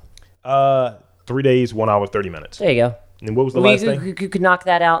go. 3 days, 1 hour, 30 minutes. There you go. And what was the last thing? You could knock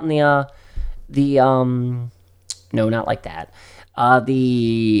that out in no, not like that.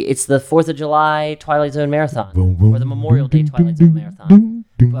 It's the 4th of July Twilight Zone Marathon. Or the Memorial Day Twilight Zone Marathon.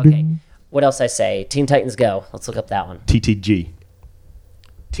 Okay. What else I say? Teen Titans Go. Let's look up that one. TTG.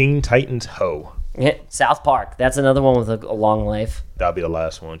 Teen Titans Ho. Yeah, South Park. That's another one with a long life. That'll be the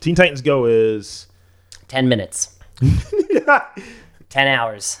last one. Teen Titans Go is 10 minutes. 10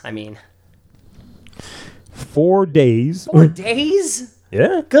 hours, I mean. 4 days. 4 days?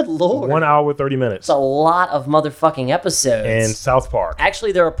 Yeah. Good Lord. 1 hour, 30 minutes. It's a lot of motherfucking episodes. And South Park.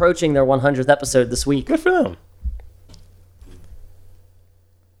 Actually, they're approaching their 100th episode this week. Good for them.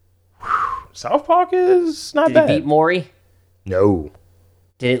 South Park is not bad. Did it beat Maury? No.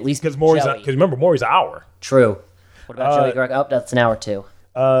 Did it at least Because beat Joey? Because remember, Maury's an hour. True. What about Joey Greg? Oh, that's an hour too.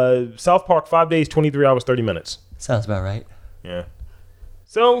 South Park, 5 days, 23 hours, 30 minutes. Sounds about right. Yeah.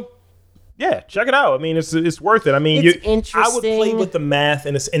 So, yeah, check it out. I mean, it's worth it. I mean, It's interesting. I would play with the math,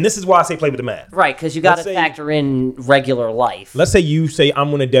 and this is why I say play with the math. Right, because you got to factor in regular life. Let's say you say, I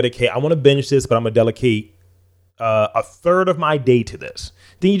want to binge this, but I'm going to dedicate a third of my day to this.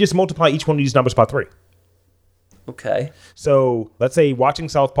 Then you just multiply each one of these numbers by 3. Okay. So let's say watching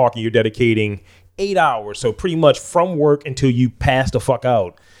South Park, and you're dedicating 8 hours. So pretty much from work until you pass the fuck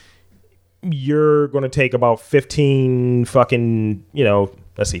out, you're going to take about 15 fucking,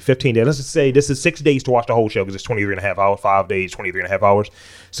 let's see, 15 days. Let's just say this is 6 days to watch the whole show because it's 23 and a half hours, 5 days, 23 and a half hours.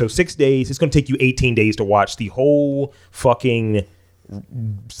 So 6 days, it's going to take you 18 days to watch the whole fucking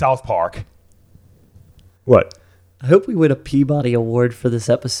South Park. What? I hope we win a Peabody Award for this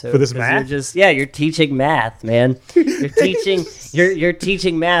episode. For this math? You're teaching math, man. You're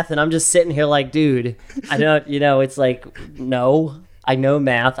teaching math, and I'm just sitting here like, dude, I don't, it's like, no, I know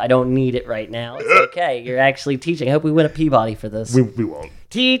math. I don't need it right now. It's okay. You're actually teaching. I hope we win a Peabody for this. We won't.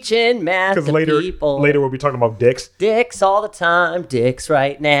 Teaching math to people. Later we'll be talking about dicks. Dicks all the time. Dicks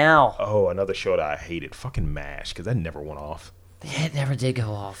right now. Oh, another show that I hated. Fucking MASH, because that never went off. It never did go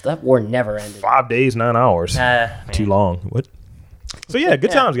off. That war never ended. 5 days, 9 hours. Too long. What? So yeah,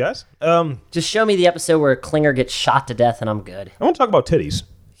 good times, guys. Just show me the episode where Klinger gets shot to death and I'm good. I want to talk about titties.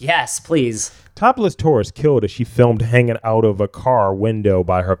 Yes, please. Topless tourist killed as she filmed hanging out of a car window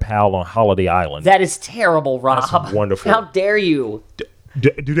by her pal on Holiday Island. That is terrible, Rob. That's wonderful. How dare you?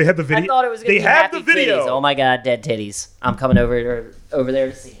 Do they have the video? I thought it was going to be have happy the video. Titties. Oh my God, dead titties. I'm coming over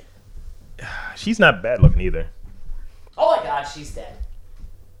there to see it. She's not bad looking either. Oh my God, she's dead.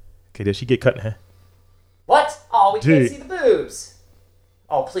 Okay, did she get cut in half? What? Oh, we can't see the boobs.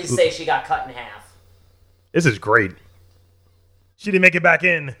 Oh, please say she got cut in half. This is great. She didn't make it back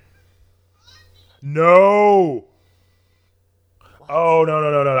in. No. What? Oh,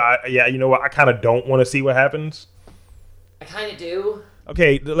 no. Yeah, you know what? I kind of don't want to see what happens. I kind of do.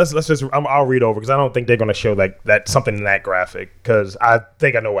 Okay, let's just. I'll read over because I don't think they're going to show that something that graphic because I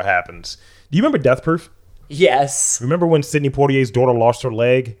think I know what happens. Do you remember Death Proof? Yes. Remember when Sidney Poitier's daughter lost her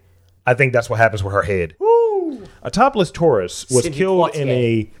leg? I think that's what happens with her head. Woo. A topless tourist was Sidney killed Poitier. in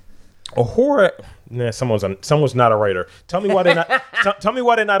a horror. Nah, someone's not a writer. Tell me why they're not. Tell me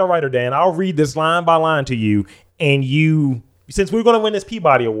why they're not a writer, Dan. I'll read this line by line to you, and you. Since we're going to win this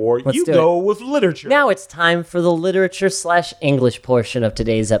Peabody Award, Let's you do go with literature. Now it's time for the literature/English portion of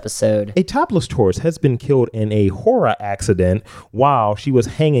today's episode. A topless tourist has been killed in a horror accident while she was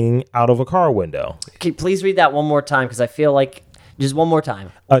hanging out of a car window. Okay, please read that one more time because I feel like just one more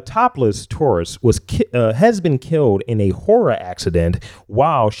time. A topless tourist has been killed in a horror accident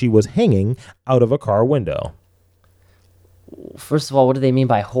while she was hanging out of a car window. First of all, what do they mean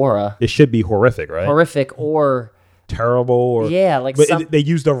by horror? It should be horrific, right? Horrific or terrible, or yeah, like but they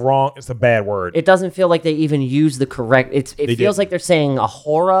use the wrong. It's a bad word. It doesn't feel like they even use the correct. It feels like they're saying a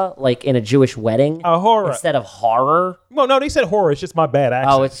horror, like in a Jewish wedding. A horror instead of horror. Well, no, they said horror. It's just my bad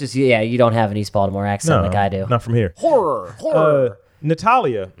accent. Oh, it's just you don't have an East Baltimore accent like I do. Not from here. Horror.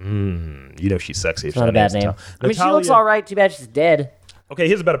 Natalia. She's sexy. It's not a bad name. I mean, she looks all right. Too bad she's dead. Okay,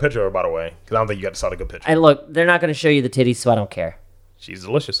 here's a better picture of her, by the way, because I don't think you got to saw a good picture. And look, they're not going to show you the titties, so I don't care. She's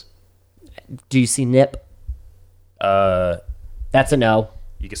delicious. Do you see nip? That's a no.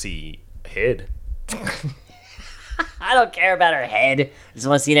 You can see head. I don't care about her head. I just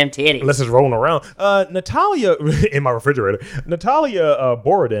want to see them titties. Unless it's rolling around. Natalia, in my refrigerator, Natalia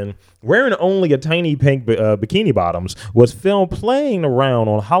Borodin, wearing only a tiny pink bikini bottoms, was filmed playing around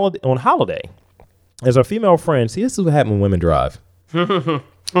on holiday. As her female friend, see, this is what happens when women drive.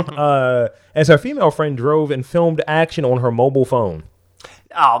 As her female friend drove and filmed action on her mobile phone.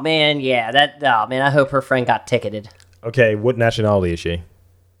 Oh, man, yeah. I hope her friend got ticketed. Okay, what nationality is she?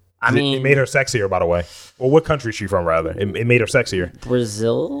 It made her sexier, by the way. Well, what country is she from, rather? It made her sexier.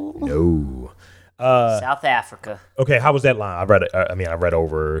 Brazil? No. South Africa. Okay, how was that line? I read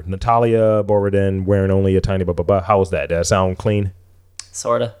over. Natalia Borodin wearing only a tiny blah. How was that? Did that sound clean?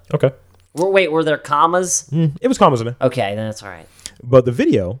 Sorta. Okay. Wait, were there commas? It was commas in there. Okay, then that's all right. But the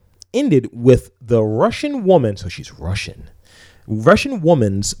video ended with the Russian woman, so she's Russian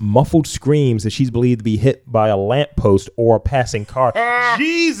woman's muffled screams that she's believed to be hit by a lamppost or a passing car.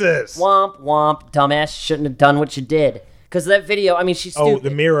 Jesus! Womp, dumbass, shouldn't have done what you did. Because that video, I mean, she's stupid. Oh,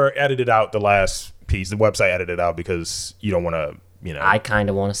 the Mirror edited out the last piece. The website edited it out because you don't want to, I kind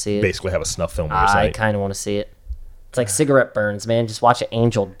of want to see it. Basically have a snuff film on your I site. kind of want to see it. It's like cigarette burns, man. Just watch an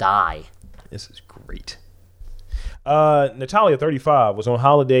angel die. This is great. Natalia, 35, was on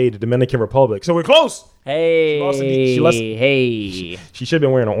holiday to Dominican Republic. So we're close. Hey, She should have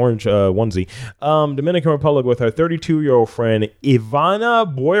been wearing an orange onesie. Dominican Republic with her 32-year-old friend Ivana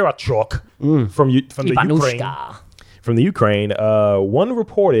Boyarchuk from the Ukraine. One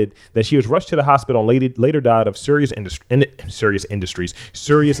reported that she was rushed to the hospital and later died of serious injuries.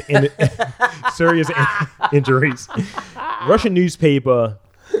 Russian newspaper.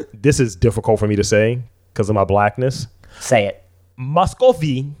 This is difficult for me to say because of my blackness. Say it.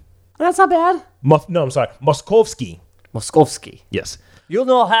 Moskovsky. That's not bad. I'm sorry. Moskovsky. Yes. You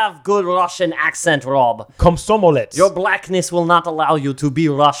don't have good Russian accent, Rob. Komsomolets. Your blackness will not allow you to be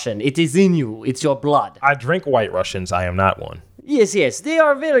Russian. It is in you. It's your blood. I drink White Russians. I am not one. Yes. They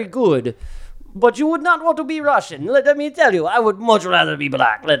are very good. But you would not want to be Russian. Let me tell you. I would much rather be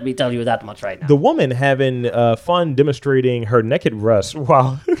black. Let me tell you that much right now. The woman having fun demonstrating her naked breasts.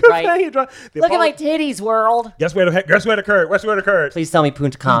 Wow. Right. Look at my titties, world. Guess where it occurred? Please tell me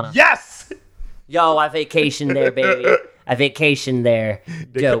Punta Cana. Yes! Yo, I vacationed there, baby. I vacationed there.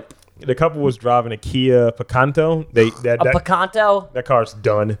 Dope. The couple was driving a Kia Picanto. Picanto? That car's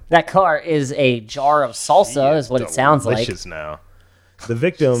done. That car is a jar of salsa, is what it sounds like. Delicious now. The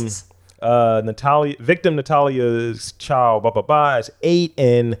victim, Natalia's child, is 8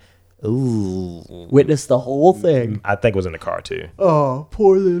 and... Ooh. Witnessed the whole thing. I think it was in the car, too. Oh,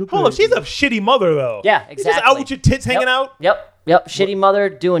 poor little Hold up, she's a shitty mother, though. Yeah, exactly. You're just out with your tits hanging out? Yep. Shitty mother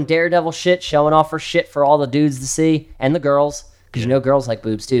doing daredevil shit, showing off her shit for all the dudes to see, and the girls, because girls like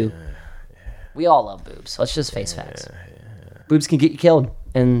boobs, too. We all love boobs. Let's just face facts. Boobs can get you killed.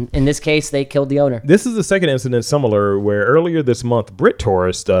 And in this case, they killed the owner. This is the second incident similar where earlier this month, Brit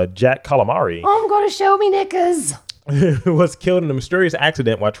tourist Jack Calamari I'm going to show me knickers. was killed in a mysterious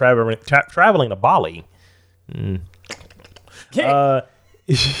accident while traveling to Bali. Kevin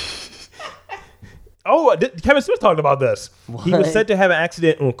Smith talked about this. What? He was said to have an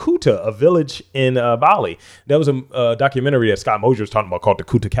accident in Kuta, a village in Bali. There was a documentary that Scott Mosier was talking about called the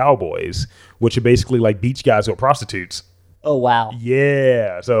Kuta Cowboys, which are basically like beach guys who are prostitutes. Oh, wow.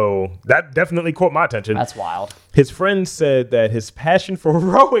 Yeah, so that definitely caught my attention. That's wild. His friends said that his passion for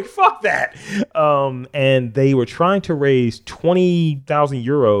rowing, fuck that, and they were trying to raise 20,000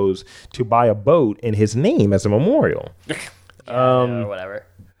 euros to buy a boat in his name as a memorial. Or whatever.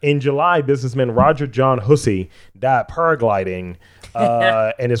 In July, businessman Roger John Hussey died paragliding,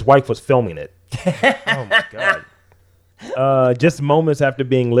 and his wife was filming it. Oh, my God. Just moments after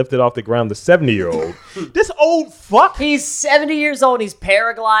being lifted off the ground, the 70-year-old. This old fuck. He's 70 years old. He's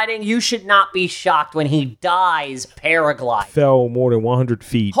paragliding. You should not be shocked when he dies paragliding. Fell more than 100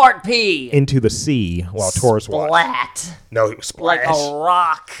 feet. Hard P. Into the sea while tourists watched. Splat. No, he was splashed. Like a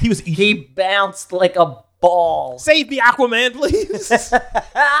rock. He bounced like a ball. Save me, Aquaman, please.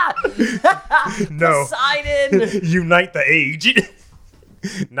 No. Poseidon. Unite the age.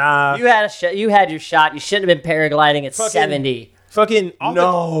 Nah. You had your shot. You shouldn't have been paragliding at 70. Fucking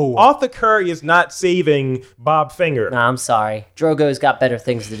Arthur Curry is not saving Bob Finger. Nah, I'm sorry. Drogo's got better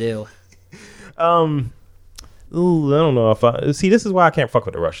things to do. I don't know if see. This is why I can't fuck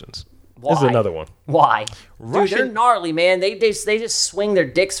with the Russians. Why? This is another one. Why? Dude, they're gnarly, man. They just swing their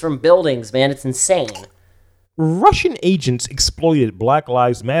dicks from buildings, man. It's insane. Russian agents exploited Black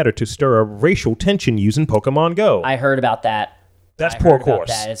Lives Matter to stir up racial tension using Pokemon Go. I heard about that. That's poor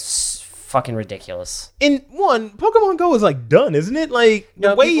course. It's fucking ridiculous. In one, Pokemon Go is like done, isn't it? Like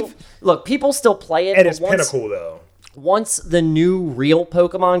the wave. People still play it at its pinnacle, though. Once the new real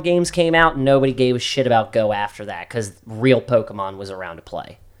Pokemon games came out, nobody gave a shit about Go after that because real Pokemon was around to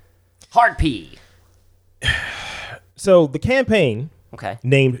play. Hard P. So the campaign,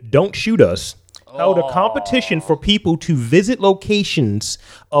 named "Don't Shoot Us," held a competition for people to visit locations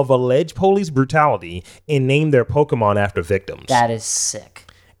of alleged police brutality and name their Pokemon after victims. That is sick.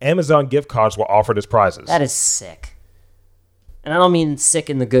 Amazon gift cards were offered as prizes. That is sick. And I don't mean sick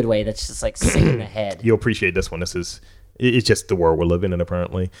in the good way. That's just like sick in the head. You'll appreciate this one. It's just the world we're living in,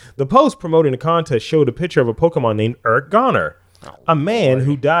 apparently. The post promoting the contest showed a picture of a Pokemon named Eric Garner, a man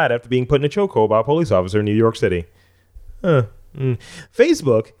who died after being put in a chokehold by a police officer in New York City.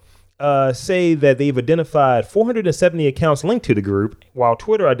 Facebook say that they've identified 470 accounts linked to the group, while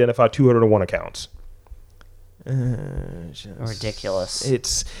Twitter identified 201 accounts. Ridiculous.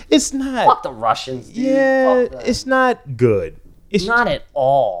 It's not. Fuck the Russians, dude. Yeah, it's not good. It's not at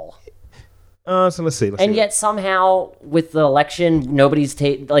all. So let's see. And yet somehow with the election,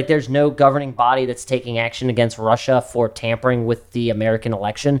 there's no governing body that's taking action against Russia for tampering with the American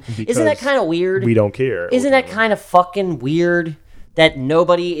election. Isn't that kind of weird? We don't care. Isn't that kind of fucking weird that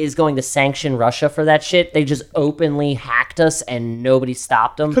nobody is going to sanction Russia for that shit? They just openly hacked us and nobody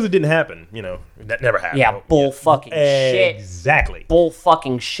stopped them. Because it didn't happen. That never happened. Yeah, fucking shit. Exactly. Bull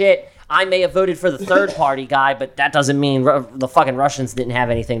fucking shit. I may have voted for the third party guy, but that doesn't mean the fucking Russians didn't have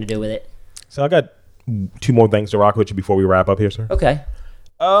anything to do with it. So I got 2 more things to rock with you before we wrap up here, sir. Okay.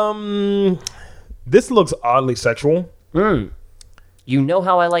 This looks oddly sexual. You know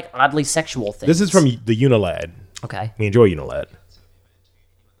how I like oddly sexual things. This is from the Unilad. Okay. We enjoy Unilad.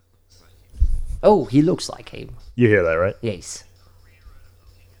 Oh, he looks like him. You hear that, right? Yes.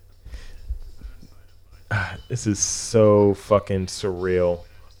 This is so fucking surreal.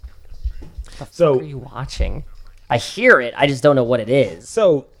 What are you watching? I hear it. I just don't know what it is.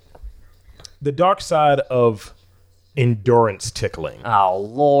 So, the dark side of endurance tickling. Oh,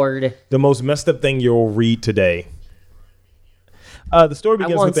 Lord. The most messed up thing you'll read today. The story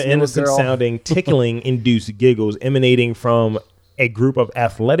begins with the innocent-sounding tickling-induced giggles emanating from a group of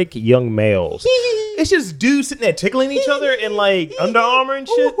athletic young males. It's just dudes sitting there tickling each other in, like, Under Armour and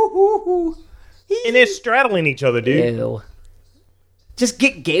shit. And they're straddling each other, dude. Ew. Just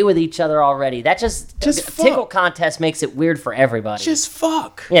get gay with each other already. That just tickle contest makes it weird for everybody. Just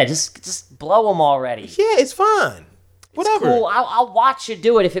fuck. Yeah, just blow them already. Yeah, it's fine. Whatever. It's cool. I'll watch you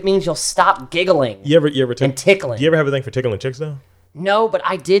do it if it means you'll stop giggling. You ever and tickling. Do you ever have a thing for tickling chicks though? No, but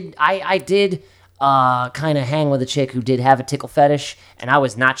I did. I did kind of hang with a chick who did have a tickle fetish, and I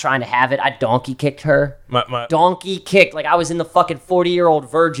was not trying to have it. I donkey kicked her. Donkey kicked. Like I was in the fucking 40-year-old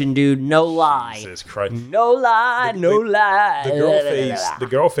virgin, dude. No lie. Jesus Christ. No lie. No lie. The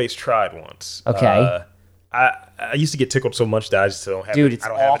girl face tried once. Okay. I used to get tickled so much that I just don't have Dude, it. I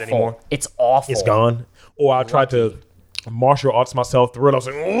don't have it anymore. It's awful. It's gone. Or I tried to martial arts myself through it. I was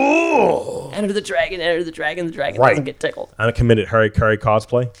like, oh. Enter the dragon. The dragon right. doesn't get tickled. I committed Harry Curry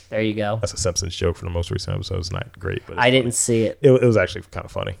cosplay. There you go. That's a Simpsons joke from the most recent episode. It's not great, but I didn't see it. It was actually kind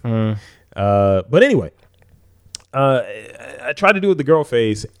of funny. But anyway, I tried to do it with the girl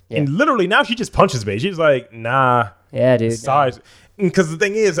face, and literally now she just punches me. She's like, nah. Yeah, dude. Size. Because the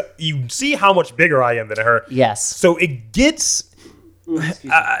thing is, you see how much bigger I am than her. Yes. So it gets...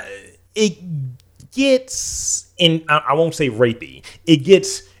 I won't say rapey. It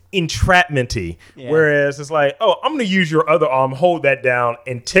gets entrapment-y. Yeah. Whereas it's like, oh, I'm going to use your other arm, hold that down,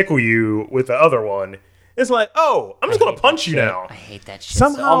 and tickle you with the other one. It's like, oh, I'm just going to punch you now. I hate that shit.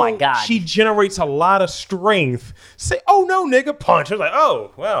 Somehow, oh my God. She generates a lot of strength. Say, oh, no, nigga, punch. I was like,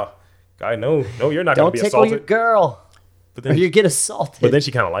 oh, well, guy, no, you're not going to be assaulted. Don't tickle your girl. But then you get assaulted. But then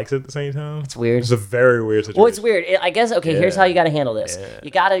she kind of likes it at the same time. It's weird. It's a very weird situation. Well, it's weird. I guess. Okay, here's how you got to handle this. Yeah.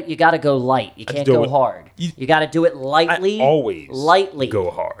 You gotta go light. You can't go hard. You got to do it lightly. I always lightly go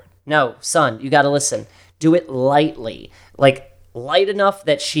hard. No, son, you got to listen. Do it lightly, like light enough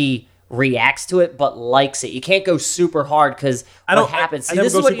that she reacts to it, but likes it. You can't go super hard because what happens? See,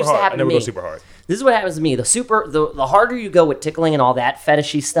 this is what used to happen to me. I never go super hard. This is what happens to me. The harder you go with tickling and all that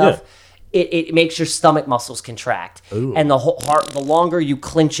fetishy stuff. Yeah. It makes your stomach muscles contract. Ooh. And the longer you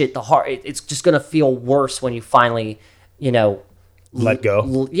clinch it, it's just going to feel worse when you finally, let go.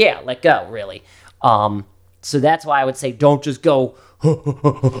 Let go, really. So that's why I would say don't just go.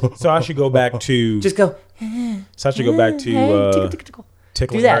 So I should go back to... Just go. So I should go back to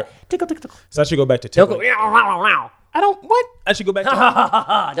tickling. Do that. Her. Tickle. So I should go back to tickling. Don't go. What? I should go back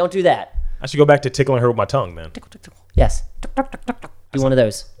to... Don't do that. I should go back to tickling her with my tongue, then. Tickle. Yes. Do one of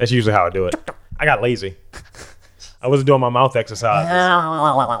those. That's usually how I do it. I got lazy. I wasn't doing my mouth exercise.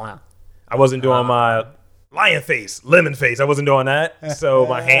 I wasn't doing my lion face, lemon face. I wasn't doing that. So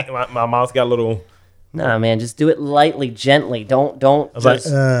my mouth got a little... No, man, just do it lightly, gently. Don't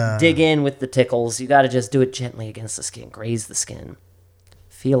dig in with the tickles. You got to just do it gently against the skin. Graze the skin.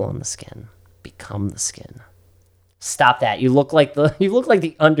 Feel on the skin. Become the skin. Stop that. You look like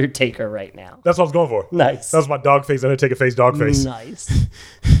the Undertaker right now. That's what I was going for. Nice. That was my dog face, Undertaker face, dog face. Nice.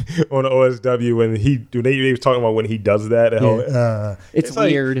 On the OSW, when they was talking about when he does that. It's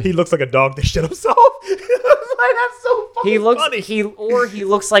weird. Like, he looks like a dog that shit himself. That's so funny. He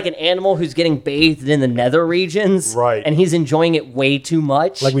looks like an animal who's getting bathed in the nether regions. Right. And he's enjoying it way too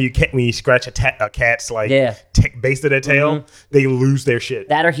much. Like when you scratch a cat's base of their tail, they lose their shit.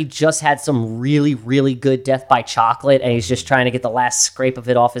 That or he just had some really, really good death by chocolate and he's just trying to get the last scrape of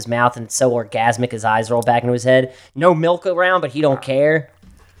it off his mouth and it's so orgasmic his eyes roll back into his head. No milk around, but he don't care.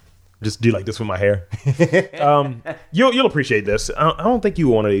 Just do like this with my hair. You'll appreciate this. I don't think you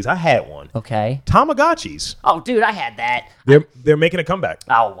were one of these. I had one. Okay. Tamagotchis. Oh, dude, I had that. They're making a comeback.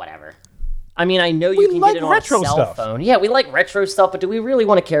 Oh, whatever. I mean, I know you can get it on a cell phone. Yeah, we like retro stuff, but do we really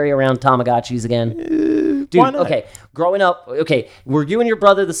want to carry around Tamagotchis again? Dude, why not? Okay, growing up, were you and your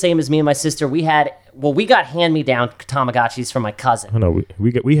brother the same as me and my sister? We got hand-me-down Tamagotchis from my cousin. Oh, no,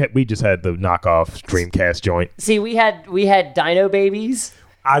 we just had the knockoff Dreamcast joint. See, we had Dino Babies.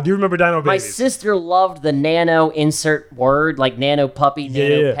 I do remember Dino Babies. My sister loved the nano insert word, like nano puppy,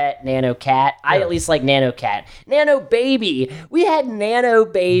 nano pet, nano cat. Yeah. I at least like nano cat. Nano baby. We had nano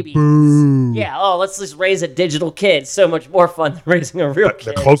babies. Boo. Yeah, let's just raise a digital kid. So much more fun than raising a real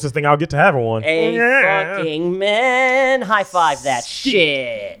kid. The closest thing I'll get to having one. Fucking man. High five that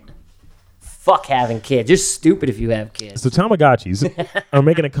shit. Fuck having kids. You're stupid if you have kids. So Tamagotchis are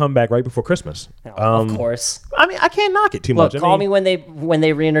making a comeback right before Christmas. Of course. I mean, I can't knock it too much. Call me when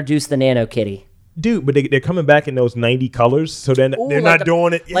they reintroduce the Nano Kitty. Dude, but they're coming back in those 90 colors, so then they're not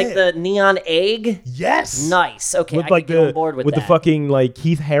doing it. Like the neon egg? Yes. Nice. Okay, with I can get on board with that. With the fucking like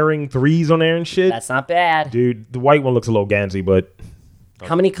Keith Haring 3s on there and shit. That's not bad. Dude, the white one looks a little gansy, but...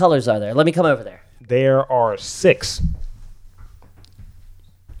 How many colors are there? Let me come over there. There are 6.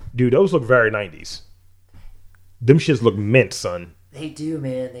 Dude, those look very 90s. Them shits look mint, son. They do,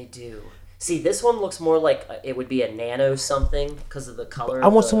 man. They do. See, this one looks more like it would be a nano something because of the color. I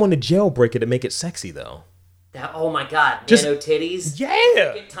want someone to jailbreak it and make it sexy, though. Oh, my God. Nano titties?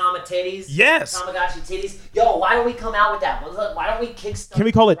 Yeah. Get Tama titties? Yes. Tamagotchi titties? Yo, why don't we come out with that? Why don't we kickstart? Can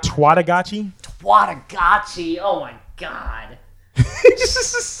we call it Twatogotchi? Twatogotchi. Oh, my God.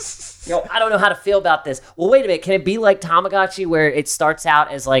 Yo, I don't know how to feel about this. Well, wait a minute. Can it be like Tamagotchi where it starts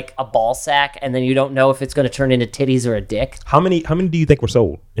out as like a ball sack and then you don't know if it's going to turn into titties or a dick? How many do you think were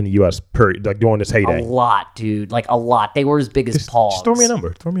sold in the U.S. like during this heyday? A lot, dude. Like a lot. They were as big as paws. Just throw me a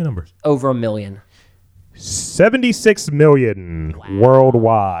number. Over 1 million. 76 million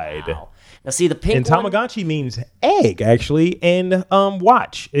worldwide. Wow. Now see the pink and Tamagotchi means egg actually, and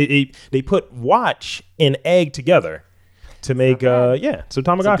watch. They put watch and egg together. To make so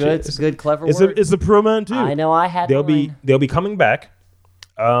Tamagotchi, it's a good clever word. It's a pro man too. I know I had. They'll be coming back,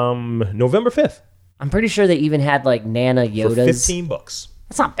 November 5th. I'm pretty sure they even had like Nana Yodas for $15.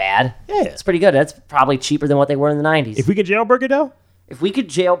 That's not bad. Yeah, it's pretty good. That's probably cheaper than what they were in the 90s. If we could jailbreak it though. If we could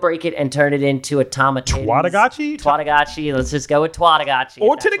jailbreak it and turn it into a Twatogotchi, let's just go with Twatogotchi.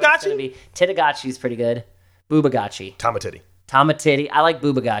 Or Titagotchi. Titagotchi is pretty good. Boobagotchi. Tamatitty. I like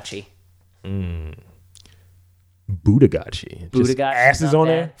Boobagotchi. Budagotchi. Asses on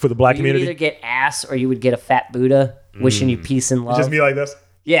there for the black community. You would either get ass or you would get a fat Buddha wishing you peace and love. Just me like this?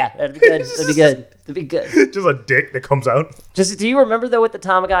 Yeah, that'd be good. That'd be good. Just a dick that comes out. Do you remember though with the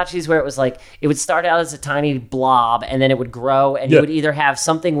Tamagotchis where it was like it would start out as a tiny blob and then it would grow and you would either have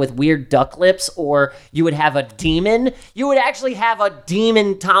something with weird duck lips or you would have a demon. You would actually have a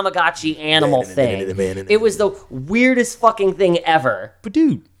demon Tamagotchi animal thing. It was the weirdest fucking thing ever. But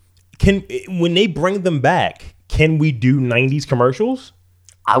dude, when they bring them back, can we do 90s commercials?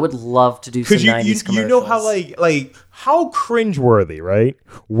 I would love to do some 90s commercials. You know how like how cringeworthy, right?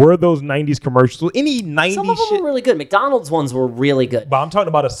 Were those 90s commercials? Any 90s Some of them were really good. McDonald's ones were really good. But I'm talking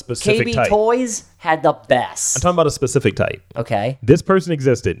about a specific type. KB Toys had the best. I'm talking about a specific type. Okay. This person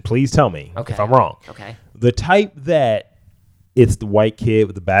existed. Please tell me if I'm wrong. Okay. The type that it's the white kid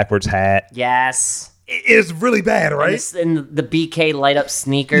with the backwards hat. Yes. It's really bad, right? And the BK light up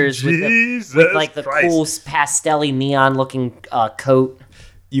sneakers with like the cool pastel-y neon looking coat.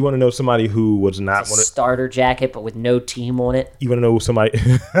 You want to know somebody who was not one starter jacket but with no team on it? You want to know somebody? Do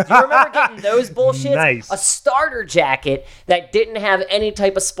you remember getting those bullshits? Nice. A starter jacket that didn't have any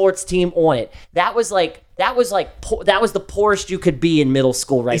type of sports team on it. That was the poorest you could be in middle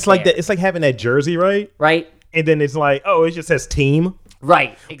school, right? It's like that. It's like having that jersey, right? Right. And then it's like, oh, it just says team.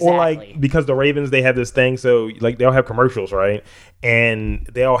 Right, exactly. Or like, because the Ravens, they have this thing, so like they'll have commercials, right? And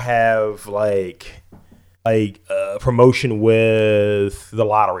they'll have like promotion with the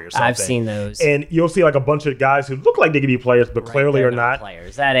lottery or something. I've seen those. And you'll see like a bunch of guys who look like they could be players, but clearly are not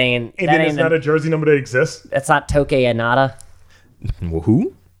players. That ain't. And then it's not a jersey number that exists. That's not Toke Anada. Well,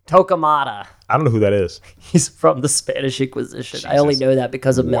 who? Tokamata. I don't know who that is. He's from the Spanish Inquisition. Jesus. I only know that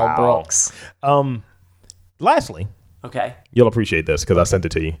because of Mel Brooks. Lastly. Okay. You'll appreciate this because I sent it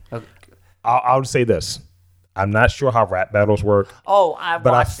to you. Okay. I'll say this. I'm not sure how rap battles work. Oh,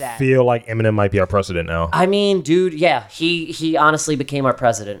 but I feel like Eminem might be our president now. I mean, dude, yeah, he honestly became our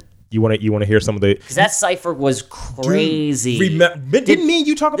president. You want to hear some of the... Because that cipher was crazy. Dude, didn't me and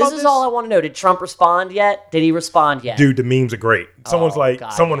you talk about this? This is all I want to know. Did Trump respond yet? Did he respond yet? Dude, the memes are great.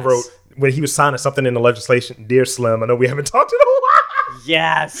 Someone wrote, when he was signing something in the legislation, Dear Slim, I know we haven't talked in a while.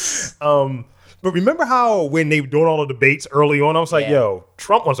 Yes. But remember how when they were doing all the debates early on, I was like,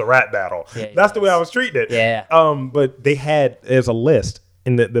 Trump wants a rap battle. Yeah, that's the way I was treating it. Yeah. But they had, as a list,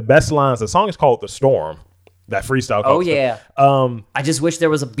 And the best lines, the song is called The Storm. That freestyle. Oh yeah. I just wish there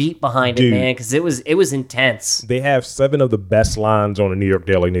was a beat behind it, man, because it was intense. They have 7 of the best lines on the New York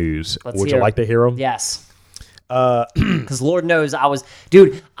Daily News. Would you like to hear them? Yes. Because Lord knows I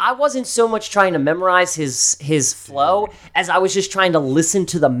wasn't so much trying to memorize his flow as I was just trying to listen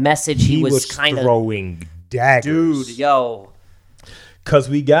to the message he was kind of throwing daggers. Dude, yo. Because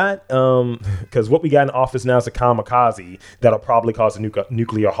what we got in office now is a kamikaze that'll probably cause a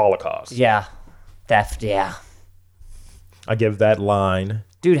nuclear holocaust. Yeah. Yeah. I give that line.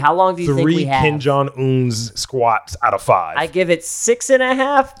 Dude, how long do you think we have? 3 Kim Jong-un's squats out of 5. I give it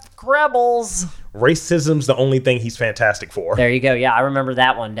 6.5 Krebels. Racism's the only thing he's fantastic for. There you go. Yeah, I remember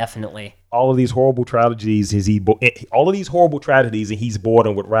that one, definitely. All of these horrible tragedies, and he's bored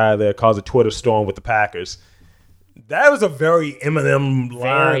and would rather cause a Twitter storm with the Packers. That was a very Eminem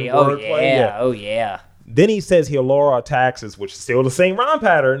line. Oh, yeah. Then he says he'll lower our taxes, which is still the same rhyme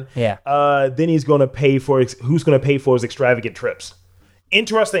pattern. Yeah. Then he's going to pay for who's going to pay for his extravagant trips.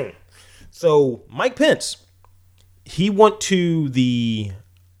 Interesting. So Mike Pence, he went to the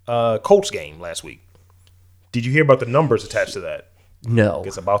Colts game last week. Did you hear about the numbers attached to that? No.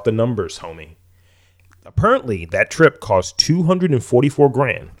 It's about the numbers, homie. Apparently, that trip cost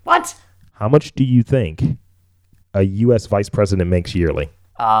 $244,000. What? How much do you think a U.S. vice president makes yearly?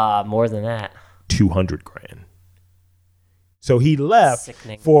 More than that. $200,000. So he left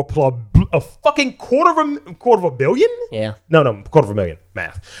for a fucking quarter of a billion? Yeah. No, $250,000.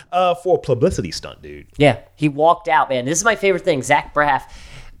 Math. For a publicity stunt, dude. Yeah. He walked out, man. This is my favorite thing. Zach Braff.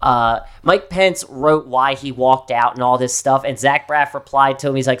 Mike Pence wrote why he walked out and all this stuff, and Zach Braff replied to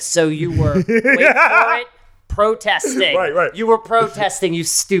him. He's like, so you were, wait for it, protesting. Right. You were protesting, you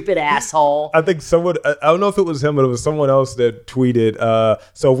stupid asshole. I think someone, I don't know if it was him, but it was someone else that tweeted,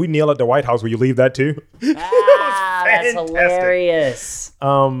 so if we kneel at the White House, will you leave that too? That's hilarious.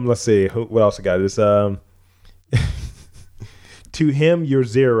 Let's see. What else I got? This, to him, you're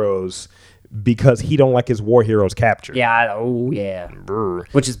zeros because he don't like his war heroes captured. Yeah. Brr.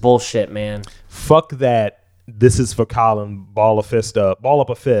 Which is bullshit, man. Fuck that. This is for Colin. Ball up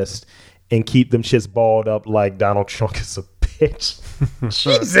a fist and keep them shits balled up like Donald Trump is a bitch.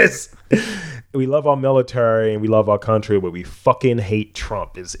 Jesus. We love our military and we love our country, but we fucking hate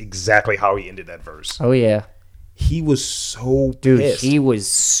Trump is exactly how he ended that verse. Oh, yeah. He was so pissed. He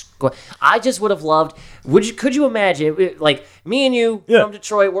was. I just would have loved. Could you imagine? Like me and you from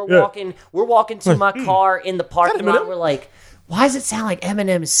Detroit, we're walking to my car in the parking lot. We're like, why does it sound like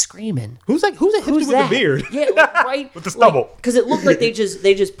Eminem is screaming? Who's that hipster with the beard? Yeah, right. With the stubble. Because it looked like they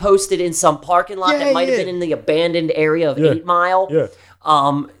just posted in some parking lot that might have been in the abandoned area of 8 Mile. Yeah.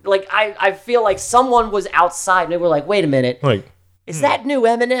 I feel like someone was outside and they were like, wait a minute. Is that new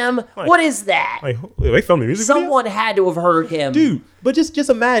Eminem? What is that? They filmed the music video? Someone had to have heard him. Dude, but just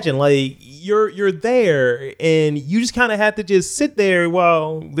imagine, like, you're there, and you just kind of have to just sit there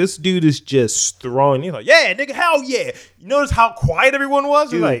while this dude is just throwing. He's like, yeah, nigga, hell yeah. You notice how quiet everyone was?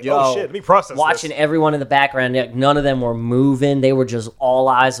 Dude, like, oh, shit, let me process watching this. everyone in the background, none of them were moving. They were just all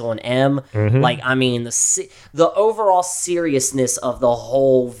eyes on M. Mm-hmm. Like, I mean, the overall seriousness of the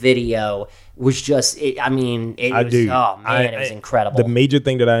whole video was just, it was incredible. The major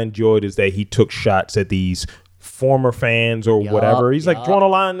thing that I enjoyed is that he took shots at these former fans or whatever. He's like drawing a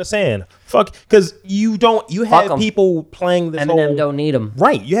line in the sand. Fuck, because you have people playing this Eminem don't need them.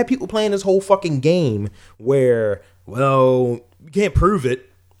 Right, you have people playing this whole fucking game where, well, you can't prove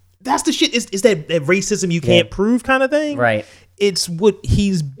it. That's the shit. Is that racism you can't prove kind of thing? Right. It's what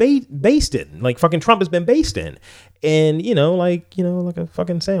he's based in. Like fucking Trump has been based in. And, like a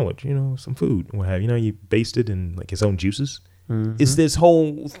fucking sandwich, some food, what have you. You based it in like his own juices. Mm-hmm. It's this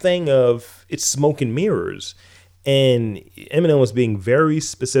whole thing of it's smoke and mirrors. And Eminem was being very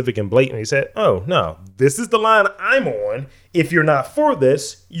specific and blatant. He said, oh, no, this is the line I'm on. If you're not for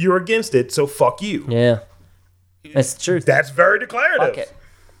this, you're against it. So fuck you. Yeah. That's the truth. That's very declarative. Fuck it.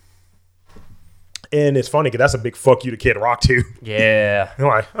 And it's funny because that's a big fuck you to Kid Rock too. Yeah. You're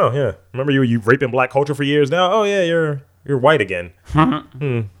like, oh yeah. Remember you raping black culture for years now? Oh yeah, you're white again.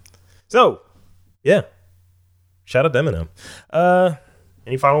 So, yeah. Shout out to Eminem.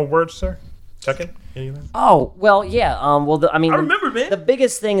 Any final words, sir? Check-in? Anything? Oh, well, yeah. I remember, man. The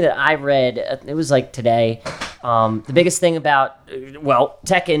biggest thing that I read, it was like today, the biggest thing about,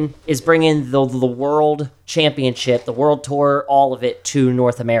 Tekken is bringing the World Championship, the World Tour, all of it to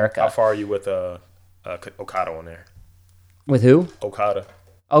North America. How far are you with Okada on there? With who? Okada.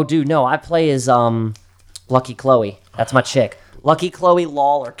 Oh, dude, no. I play as Lucky Chloe. That's my chick. Lucky Chloe,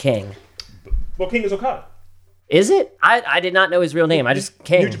 Law, or King. Well, King is Okada. Is it? I did not know his real name. I just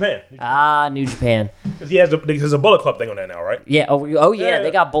King. New Japan. New Japan. Because he has there's a Bullet Club thing on that now, right? Yeah. Oh yeah. They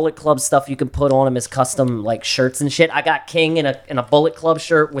got Bullet Club stuff you can put on him as custom like shirts and shit. I got King in a Bullet Club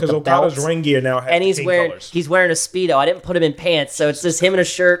shirt with the Okada's belt. ring gear now has and he's King wearing colors. he's wearing a Speedo. I didn't put him in pants, so it's just him in a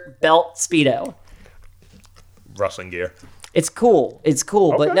shirt, belt, Speedo. Wrestling gear. It's cool.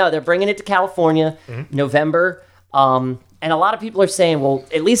 Okay. But no, they're bringing it to California, November. And a lot of people are saying, well,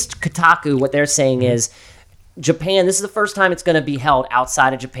 at least Kotaku, what they're saying is Japan, this is the first time it's going to be held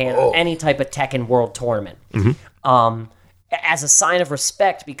outside of Japan or any type of Tekken World Tournament. As a sign of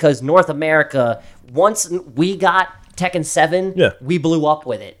respect, because North America, once we got Tekken 7, we blew up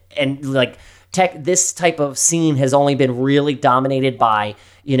with it. And like this type of scene has only been really dominated by,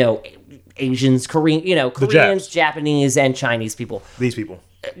 Asians, Koreans, Japanese, and Chinese people. These people.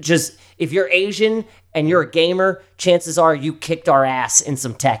 Just, if you're Asian and you're a gamer, chances are you kicked our ass in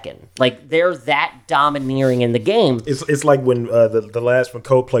some Tekken. Like, they're that domineering in the game. It's like when the last when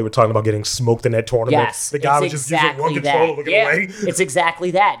Coldplay were talking about getting smoked in that tournament. Yes, the guy was just using one controller looking away. It's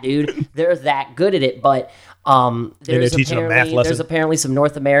exactly that, dude. They're that good at it, but there's apparently some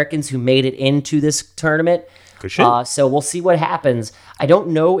North Americans who made it into this tournament. Good shit. So we'll see what happens. I don't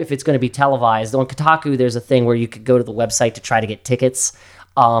know if it's going to be televised. On Kotaku, there's a thing where you could go to the website to try to get tickets.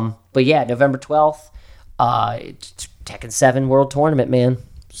 But yeah, November 12th, Tekken 7 World Tournament, man.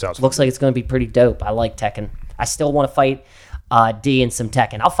 Looks like it's going to be pretty dope. I like Tekken. I still want to fight D in some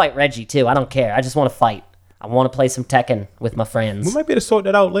Tekken. I'll fight Reggie, too. I don't care. I just want to fight. I want to play some Tekken with my friends. We might be able to sort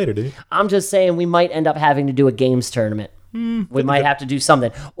that out later, dude. I'm just saying we might end up having to do a games tournament. We might have to do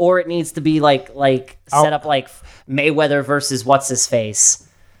something. Or it needs to be like set up like Mayweather versus what's-his-face.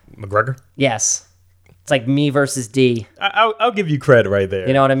 McGregor? Yes. It's like me versus D. I'll give you credit right there.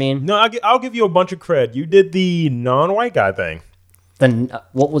 You know what I mean? No, I'll give you a bunch of credit. You did the non-white guy thing.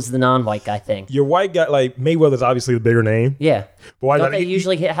 What was the non-white guy thing? Your white guy, like Mayweather's obviously the bigger name. Yeah. But why don't they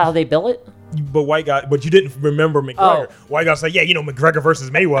usually hit how they bill it? But you didn't remember McGregor. Oh. White guy say, McGregor versus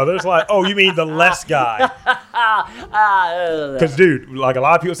Mayweather. It's like, oh, you mean the less guy? Because, dude, like a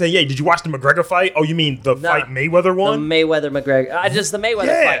lot of people say, did you watch the McGregor fight? Oh, you mean the fight Mayweather won? The Mayweather-McGregor. Just the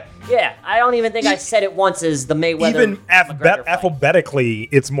Mayweather fight. Yeah, I don't even think I said it once as the Mayweather. Even alphabetically,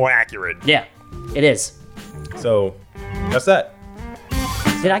 it's more accurate. Yeah, it is. So, that's that.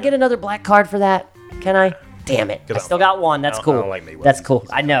 Did I get another black card for that? Can I? Damn it. I still got one. That's cool. I don't like Mayweather. That's cool.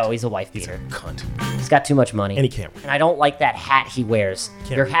 I know. He's a wife beater. He's a cunt. He's got too much money. And he can't win. And I don't like that hat he wears.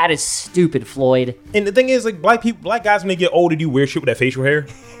 Your hat is stupid, Floyd. And the thing is, like, black guys, when they get older, do weird shit with that facial hair.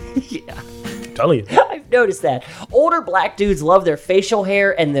 Yeah. I'm telling you. I've noticed that. Older black dudes love their facial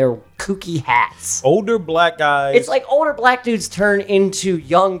hair and their kooky hats. Older black guys. It's like older black dudes turn into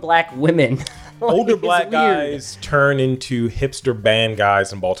young black women. Older black guys turn into hipster band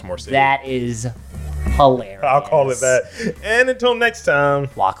guys in Baltimore City. That is hilarious. I'll call it that. And until next time,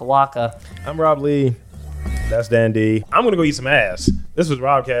 Waka waka. I'm Rob Lee. That's Dan D. I'm going to go eat some ass. This was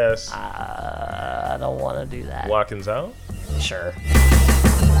Robcast. I don't want to do that. Watkins out. Sure.